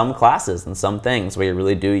like some classes and some things where you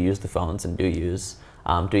really do use the phones and do use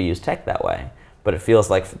tech that way. But it feels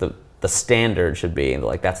like the standard should be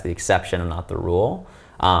like that's the exception and not the rule.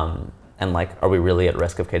 And like, are we really at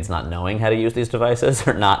risk of kids not knowing how to use these devices,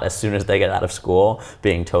 or not as soon as they get out of school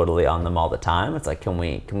being totally on them all the time? It's like, can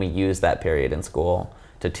we use that period in school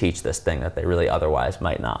to teach this thing that they really otherwise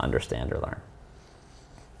might not understand or learn?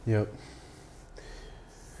 Yep.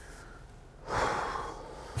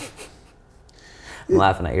 I'm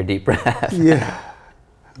laughing at your deep breath. Yeah.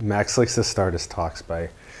 Max likes to start his talks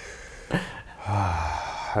by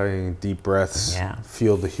having deep breaths,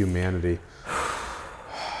 feel the humanity.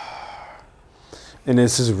 And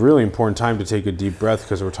this is a really important time to take a deep breath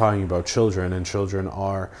because we're talking about children, and children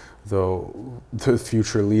are the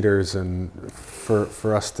future leaders, and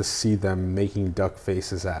for us to see them making duck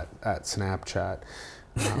faces at Snapchat.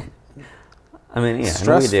 I mean,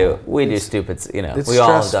 yeah, we do stupid, you know, we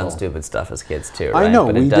all have done stupid stuff as kids too, right? I know,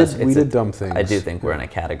 but we did dumb things. I do think we're in a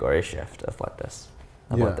category shift of what this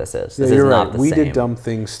is. Yeah, this you're is not right. the We same. did dumb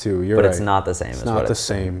things too, you're but right. It's not the same. It's not the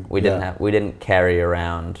same. We didn't carry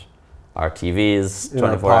around our TVs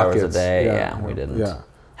 24 hours a day. We didn't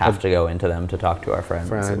have to go into them to talk to our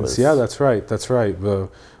friends. Yeah, that's right. The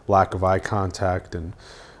lack of eye contact, and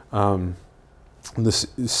this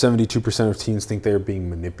 72% of teens think they're being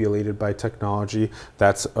manipulated by technology.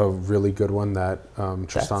 That's a really good one that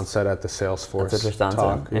Tristan said at the Salesforce that's what Tristan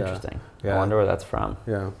talk. Said. Interesting. I wonder where that's from.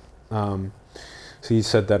 Yeah. So he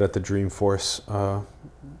said that at the Dreamforce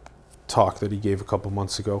talk that he gave a couple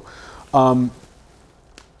months ago.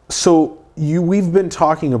 So we've been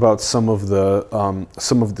talking about some of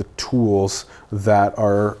the tools that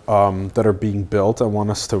are being built. I want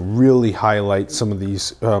us to really highlight some of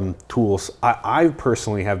these tools. I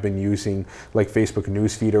personally have been using like Facebook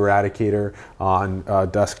Newsfeed Eradicator on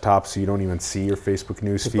desktop, so you don't even see your Facebook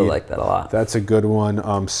Newsfeed. People like that a lot. That's a good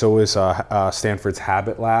one. So is Stanford's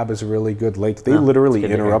Habit Lab is really good. Like they literally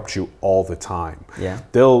interrupt you all the time. Yeah.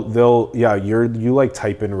 You like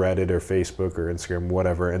type in Reddit or Facebook or Instagram,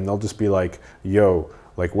 whatever, and they'll just be like, yo,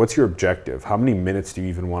 like, what's your objective? How many minutes do you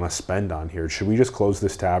even want to spend on here? Should we just close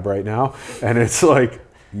this tab right now? And it's like,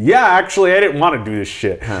 yeah, actually, I didn't want to do this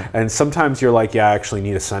shit. And sometimes you're like, yeah, I actually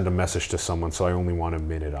need to send a message to someone, so I only want a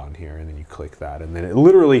minute on here. And then you click that. And then it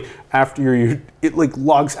literally, it like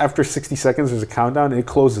logs after 60 seconds, there's a countdown, and it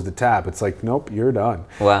closes the tab. It's like, nope, you're done.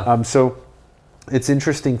 Wow. So it's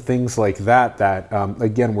interesting things like that,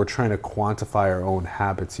 again, we're trying to quantify our own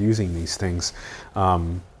habits using these things.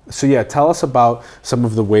 So yeah, tell us about some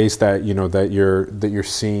of the ways that you're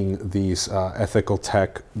seeing these ethical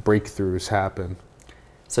tech breakthroughs happen.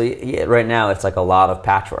 So yeah, right now it's like a lot of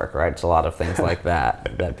patchwork, right? It's a lot of things like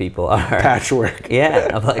that people are patchwork.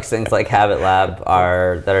 Yeah, of like things like Habit Lab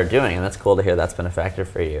that are doing, and that's cool to hear that's been effective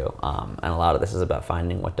for you. And a lot of this is about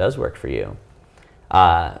finding what does work for you.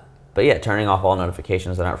 But yeah, turning off all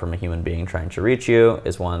notifications that aren't from a human being trying to reach you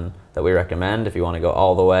is one that we recommend. If you want to go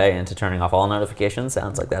all the way into turning off all notifications,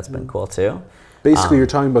 sounds like that's been cool too. Basically, you're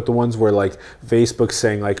talking about the ones where like Facebook's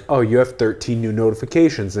saying like, oh, you have 13 new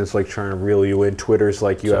notifications, and it's like trying to reel you in. Twitter's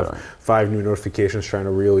like, you have 5 new notifications trying to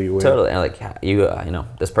reel you in. Totally, and like you know,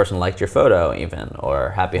 this person liked your photo even, or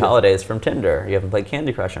happy holidays from Tinder. You haven't played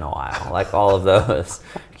Candy Crush in a while. Like all of those,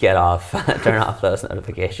 get off, turn off those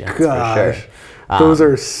notifications. Gosh, for sure. Those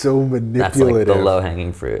are so manipulative. That's like the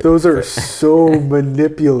low-hanging fruit. Those are so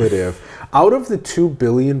manipulative. Out of the 2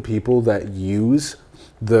 billion people that use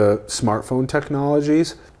the smartphone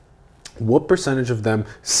technologies, what percentage of them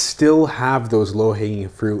still have those low-hanging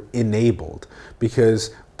fruit enabled?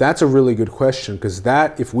 Because that's a really good question, because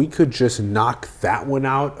that, if we could just knock that one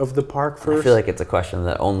out of the park first. I feel like it's a question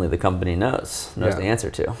that only the company knows the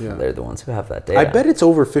answer to. Yeah. They're the ones who have that data. I bet it's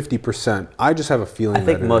over 50%. I just have a feeling I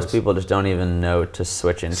think that most people just don't even know to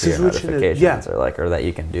switch into your notifications, or that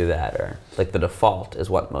you can do that, or like the default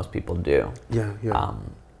is what most people do. Yeah, yeah.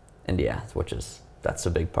 And yeah, that's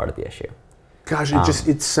a big part of the issue. Gosh,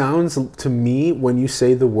 it sounds to me when you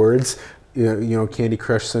say the words, you know, Candy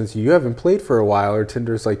Crush sends you haven't played for a while, or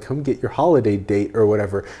Tinder's like, come get your holiday date or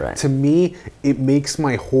whatever. Right. To me, it makes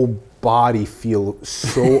my whole body feel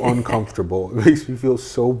so uncomfortable. It makes me feel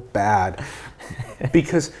so bad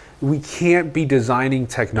because we can't be designing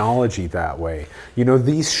technology that way. You know,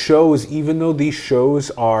 these shows, even though these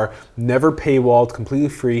shows are never paywalled, completely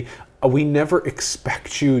free, we never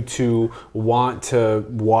expect you to want to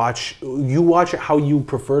watch. You watch it how you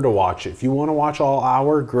prefer to watch it. If you want to watch all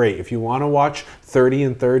hour, great. If you want to watch 30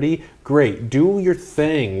 and 30, great. Do your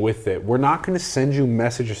thing with it. We're not going to send you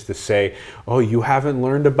messages to say, oh, you haven't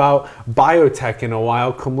learned about biotech in a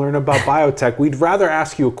while, come learn about biotech. We'd rather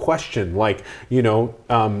ask you a question like, you know,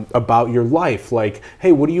 about your life. Like,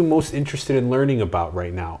 hey, what are you most interested in learning about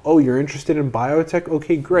right now? Oh, you're interested in biotech?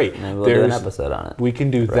 Okay, great. Maybe we'll do an episode on it. We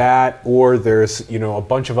can do that, or there's, you know, a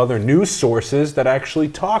bunch of other news sources that actually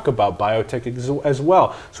talk about biotech as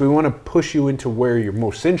well. So we want to push you into where you're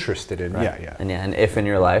most interested in. Right. Yeah. And if in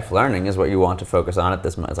your life learning is what you want to focus on at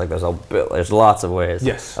this moment, it's like there's lots of ways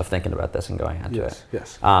of thinking about this and going into it.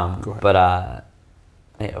 Yes. Go ahead. But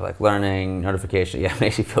yeah, like learning, notification, yeah, it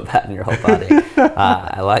makes you feel bad in your whole body.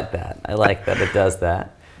 I like that. I like that it does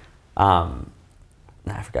that. I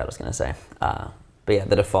forgot what I was gonna say. But yeah,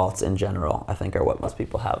 the defaults in general, I think, are what most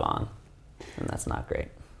people have on, and that's not great.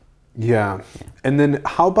 Yeah. And then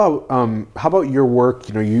how about your work?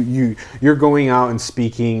 You know, you're going out and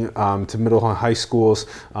speaking to middle and high schools.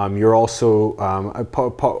 You're also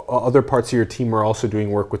other parts of your team are also doing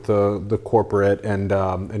work with the corporate and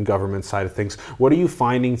government side of things. What are you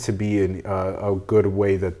finding to be a good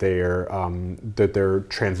way that they're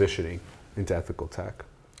transitioning into ethical tech?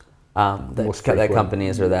 That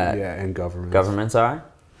companies or that and governments are.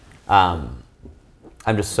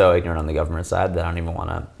 I'm just so ignorant on the government side that I don't even want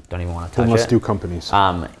to touch it. Let's do companies.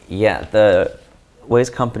 Yeah, the ways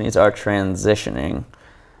companies are transitioning.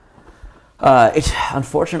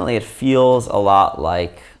 Unfortunately, it feels a lot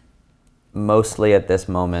like mostly at this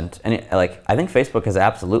moment, and I think Facebook has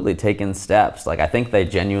absolutely taken steps. Like I think they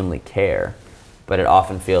genuinely care, but it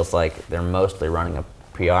often feels like they're mostly running a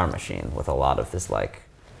PR machine with a lot of this like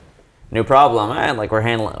new problem, and like we're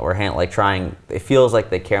trying. It feels like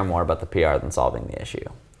they care more about the PR than solving the issue,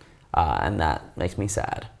 and that makes me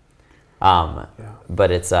sad.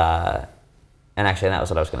 But it's and actually that was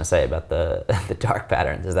what I was going to say about the dark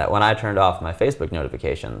patterns, is that when I turned off my Facebook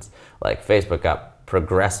notifications, like Facebook got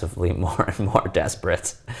progressively more and more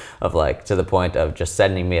desperate, of like to the point of just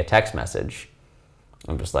sending me a text message.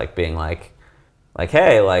 I'm just like being like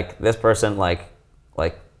hey, like this person like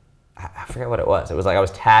I forget what it was. It was like I was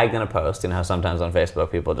tagged in a post. You know how sometimes on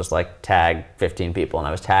Facebook people just like tag 15 people, and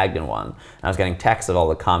I was tagged in one. And I was getting texts of all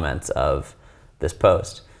the comments of this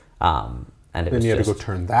post. And it was then you had to go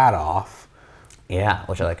turn that off. Yeah,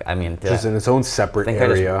 which just in its own separate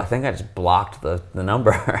area. I think I just blocked the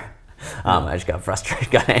number. I just got frustrated,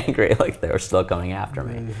 got angry, like they were still coming after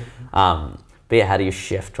me. But yeah, how do you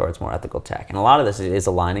shift towards more ethical tech? And a lot of this is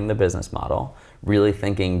aligning the business model, really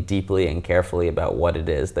thinking deeply and carefully about what it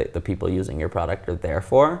is that the people using your product are there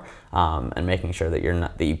for, and making sure that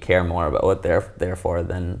you care more about what they're there for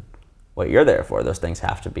than what you're there for. Those things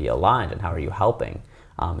have to be aligned, and how are you helping?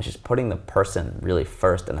 It's just putting the person really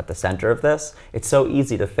first and at the center of this. It's so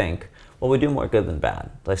easy to think, well, we do more good than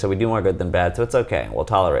bad. So we do more good than bad, so it's okay. We'll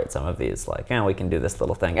tolerate some of these, we can do this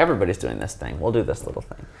little thing. Everybody's doing this thing. We'll do this little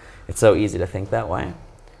thing. It's so easy to think that way.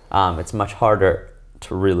 It's much harder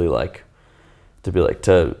to really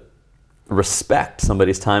to respect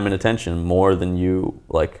somebody's time and attention more than you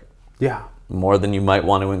more than you might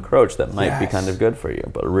want to encroach that might be kind of good for you,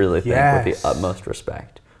 but really think with the utmost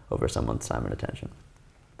respect over someone's time and attention.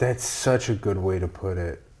 That's such a good way to put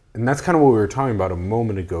it. And that's kind of what we were talking about a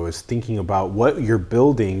moment ago, is thinking about what you're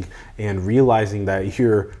building and realizing that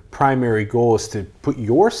your primary goal is to put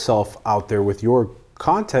yourself out there with your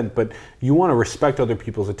content, but you want to respect other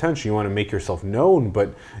people's attention. You want to make yourself known,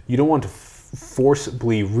 but you don't want to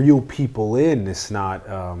forcibly reel people in. It's not,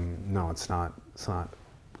 no, it's not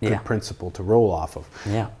good principle to roll off of.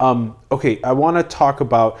 Yeah. Okay, I want to talk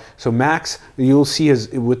about, so Max, you'll see his,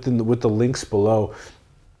 with the links below,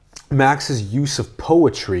 Max's use of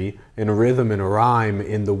poetry and a rhythm and a rhyme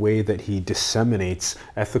in the way that he disseminates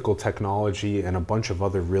ethical technology and a bunch of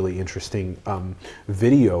other really interesting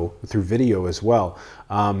video as well.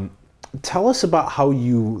 Tell us about how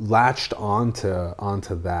you latched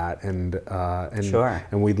onto that, and Sure.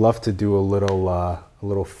 And we'd love to do a little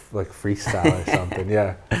like freestyle or something.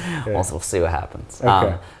 Yeah. We'll see what happens.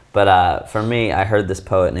 Okay. But for me, I heard this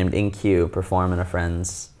poet named InQ perform in at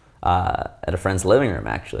a friend's living room,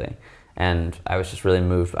 actually. And I was just really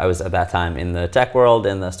moved. I was at that time in the tech world,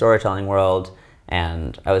 in the storytelling world,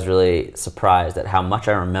 and I was really surprised at how much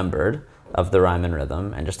I remembered of the rhyme and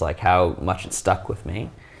rhythm and just like how much it stuck with me.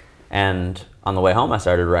 And on the way home, I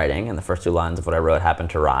started writing, and the first 2 lines of what I wrote happened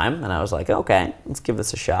to rhyme, and I was like, okay, let's give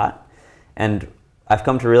this a shot. And I've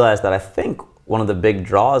come to realize that I think one of the big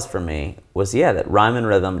draws for me was, that rhyme and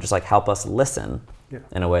rhythm just like help us listen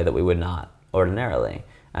in a way that we would not ordinarily.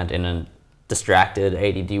 And in a distracted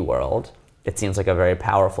ADD world, it seems like a very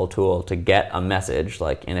powerful tool to get a message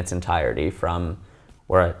like in its entirety from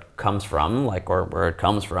where it comes from, or where it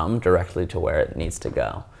comes from directly to where it needs to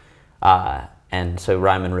go. And so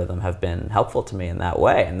rhyme and rhythm have been helpful to me in that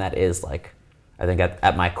way. And that is like, I think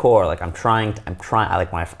at my core, like I found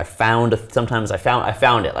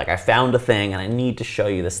it, like I found a thing and I need to show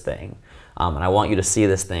you this thing. And I want you to see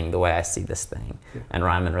this thing the way I see this thing. Yeah. And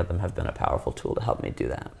rhyme and rhythm have been a powerful tool to help me do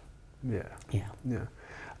that.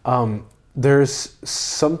 There's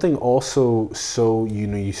something also, so,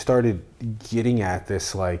 you started getting at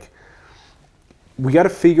this, like, we got to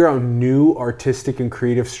figure out new artistic and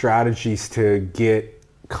creative strategies to get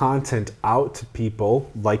content out to people,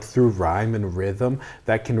 like through rhyme and rhythm,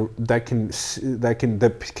 that can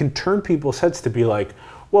turn people's heads to be like,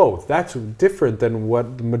 whoa, that's different than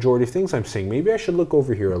what the majority of things I'm seeing. Maybe I should look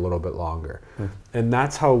over here a little bit longer. And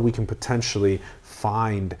that's how we can potentially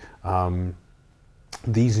find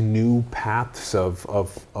these new paths of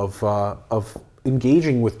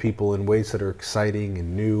engaging with people in ways that are exciting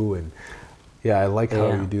and new. And I like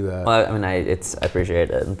how you do that. Well, I mean, I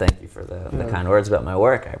appreciate it, and thank you for the kind words about my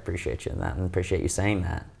work. I appreciate you in that, and appreciate you saying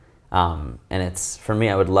that. And it's, for me,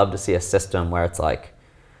 I would love to see a system where it's like,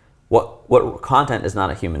 what content is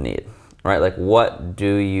not a human need, right? Like what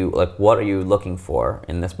are you looking for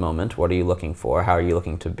in this moment? What are you looking for? How are you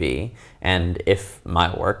looking to be? And if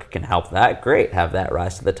my work can help that, great, have that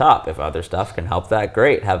rise to the top. If other stuff can help that,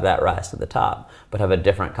 great, have that rise to the top. But have a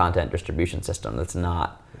different content distribution system that's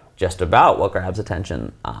not just about what grabs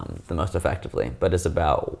attention the most effectively, but is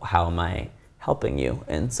about how am I helping you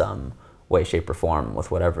in some way, shape, or form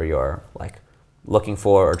with whatever you're like looking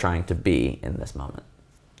for or trying to be in this moment.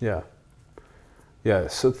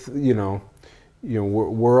 So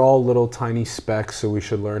we're all little tiny specks, so we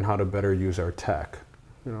should learn how to better use our tech.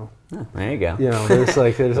 Oh, there you go.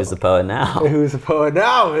 There's who's the poet now? Who's the poet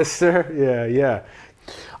now, mister?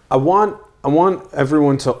 I want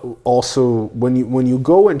everyone to also, when you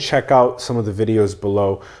go and check out some of the videos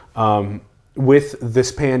below, with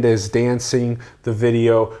this panda's dancing, the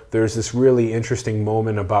video, there's this really interesting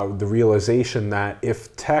moment about the realization that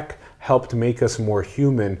if tech helped make us more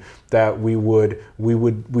human, that we would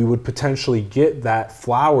potentially get that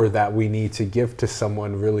flower that we need to give to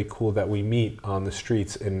someone really cool that we meet on the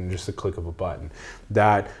streets in just a click of a button.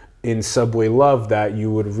 That in Subway Love, that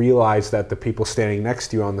you would realize that the people standing next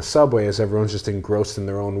to you on the subway, as everyone's just engrossed in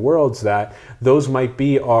their own worlds, that those might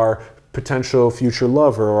be our potential future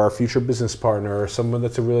lover or our future business partner or someone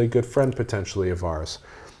that's a really good friend potentially of ours.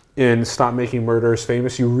 In Stop Making Murderers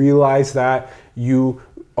Famous, you realize that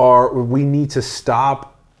we need to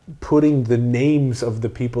stop putting the names of the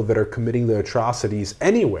people that are committing the atrocities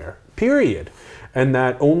anywhere, period. And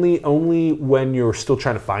that only when you're still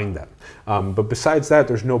trying to find them. But besides that,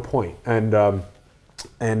 there's no point. And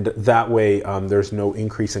that way, there's no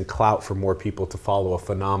increase in clout for more people to follow a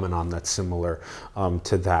phenomenon that's similar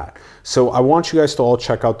to that. So I want you guys to all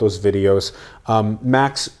check out those videos.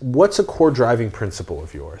 Max, what's a core driving principle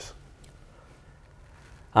of yours?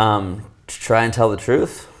 To try and tell the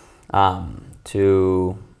truth,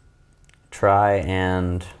 to try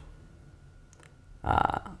and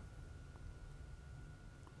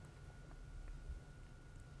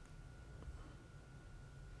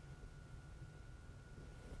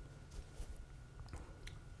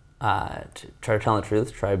To try to tell the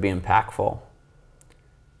truth, try to be impactful,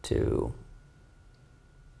 to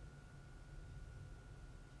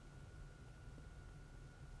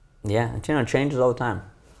yeah, it changes all the time,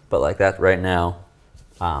 but like that right now,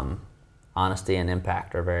 honesty and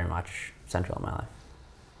impact are very much central in my life.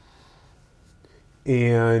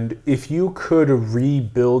 And if you could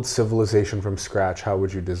rebuild civilization from scratch, how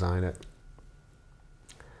would you design it?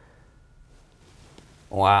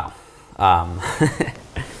 Wow. I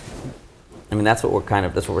mean, that's what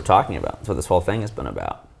we're talking about. That's what this whole thing has been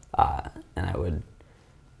about. And I would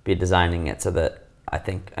be designing it so that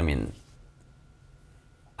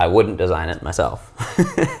I wouldn't design it myself.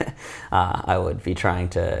 I would be trying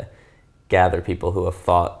to gather people who have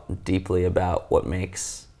thought deeply about what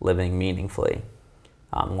makes living meaningfully,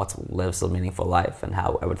 what lives a meaningful life, and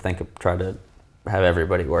how I would try to have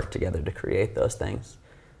everybody work together to create those things.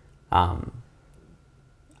 I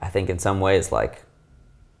think in some ways, like,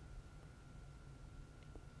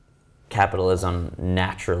 capitalism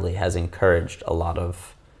naturally has encouraged a lot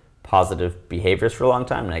of positive behaviors for a long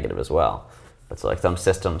time, negative as well. But so like some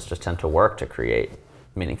systems just tend to work to create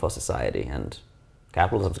meaningful society, and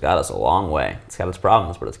capitalism's got us a long way. It's got its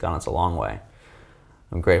problems, but it's got us a long way.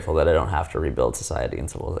 I'm grateful that I don't have to rebuild society and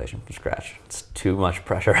civilization from scratch. It's too much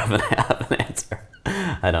pressure of an answer.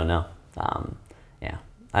 I don't know. Yeah,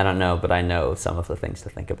 I don't know, but I know some of the things to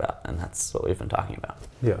think about, and that's what we've been talking about.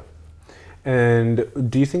 Yeah. And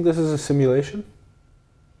do you think this is a simulation?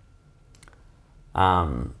 How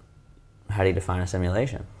do you define a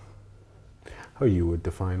simulation? How you would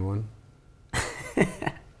define one?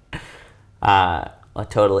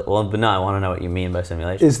 Totally. Well, but no, I want to know what you mean by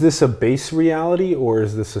simulation. Is this a base reality or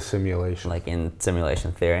is this a simulation? Like in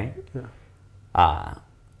simulation theory? Yeah. I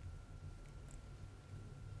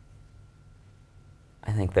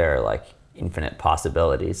think there are like infinite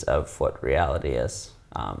possibilities of what reality is.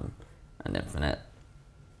 An infinite.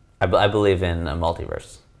 I believe in a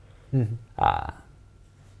multiverse. Mm-hmm.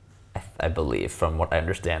 I believe, from what I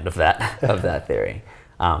understand of that theory,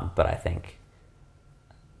 but I think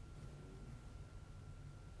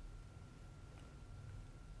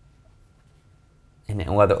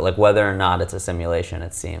and whether or not it's a simulation,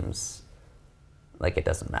 it seems like it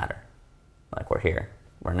doesn't matter. Like, we're here,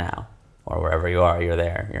 we're now, or wherever you are, you're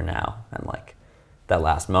there, you're now, and like that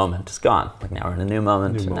last moment is gone. Like, now we're in a new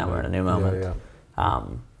moment, and now we're in a new moment. Yeah.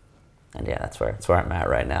 And yeah, that's where I'm at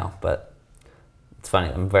right now. But it's funny,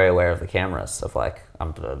 I'm very aware of the cameras, of like, I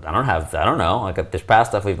don't know, like this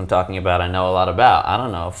past stuff we've been talking about, I know a lot about. I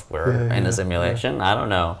don't know if we're in a simulation. Yeah. I don't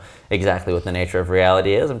know exactly what the nature of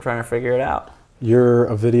reality is. I'm trying to figure it out. You're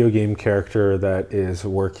a video game character that is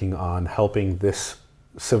working on helping this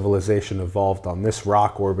civilization evolved on this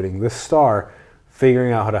rock orbiting this star,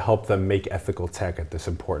 figuring out how to help them make ethical tech at this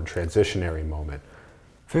important transitionary moment.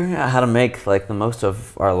 Figuring out how to make like the most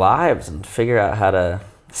of our lives, and figure out how to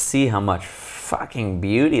see how much fucking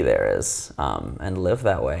beauty there is, and live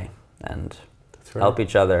that way, and help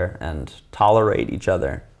each other and tolerate each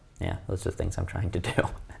other. Yeah, those are things I'm trying to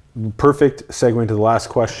do. Perfect segue into the last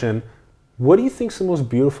question. What do you think is the most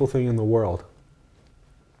beautiful thing in the world?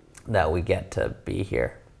 That we get to be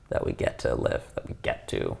here, that we get to live, that we get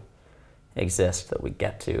to exist, that we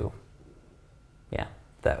get to,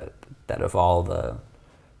 that of all the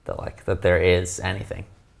like, that there is anything,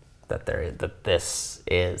 that this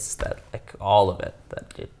is, that like all of it,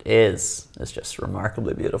 that it is just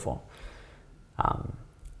remarkably beautiful.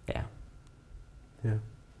 Yeah.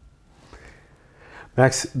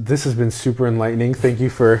 Max, this has been super enlightening. Thank you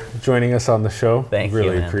for joining us on the show. Thank you,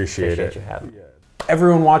 really man. appreciate it. You having me.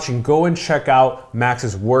 Everyone watching, go and check out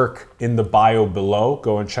Max's work in the bio below.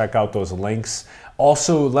 Go and check out those links.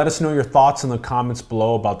 Also, let us know your thoughts in the comments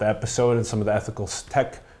below about the episode and some of the ethical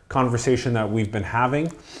tech conversation that we've been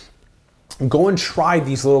having. Go and try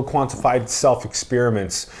these little quantified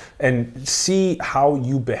self-experiments and see how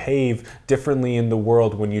you behave differently in the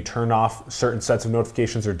world when you turn off certain sets of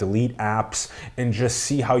notifications or delete apps, and just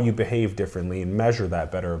see how you behave differently and measure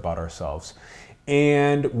that better about ourselves.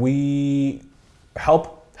 And we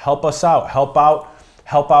help us out, help out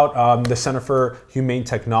the Center for Humane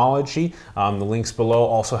Technology. The links below.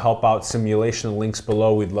 Also help out Simulation. The links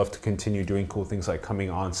below. We'd love to continue doing cool things like coming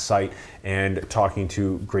on site and talking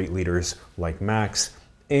to great leaders like Max.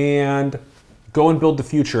 And go and build the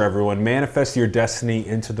future, everyone. Manifest your destiny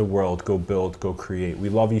into the world. Go build, go create. We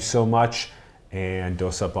love you so much, and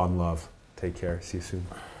dose up on love. Take care. See you soon.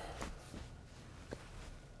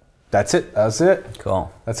 That's it. That's it.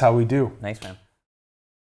 Cool. That's how we do. Thanks, man.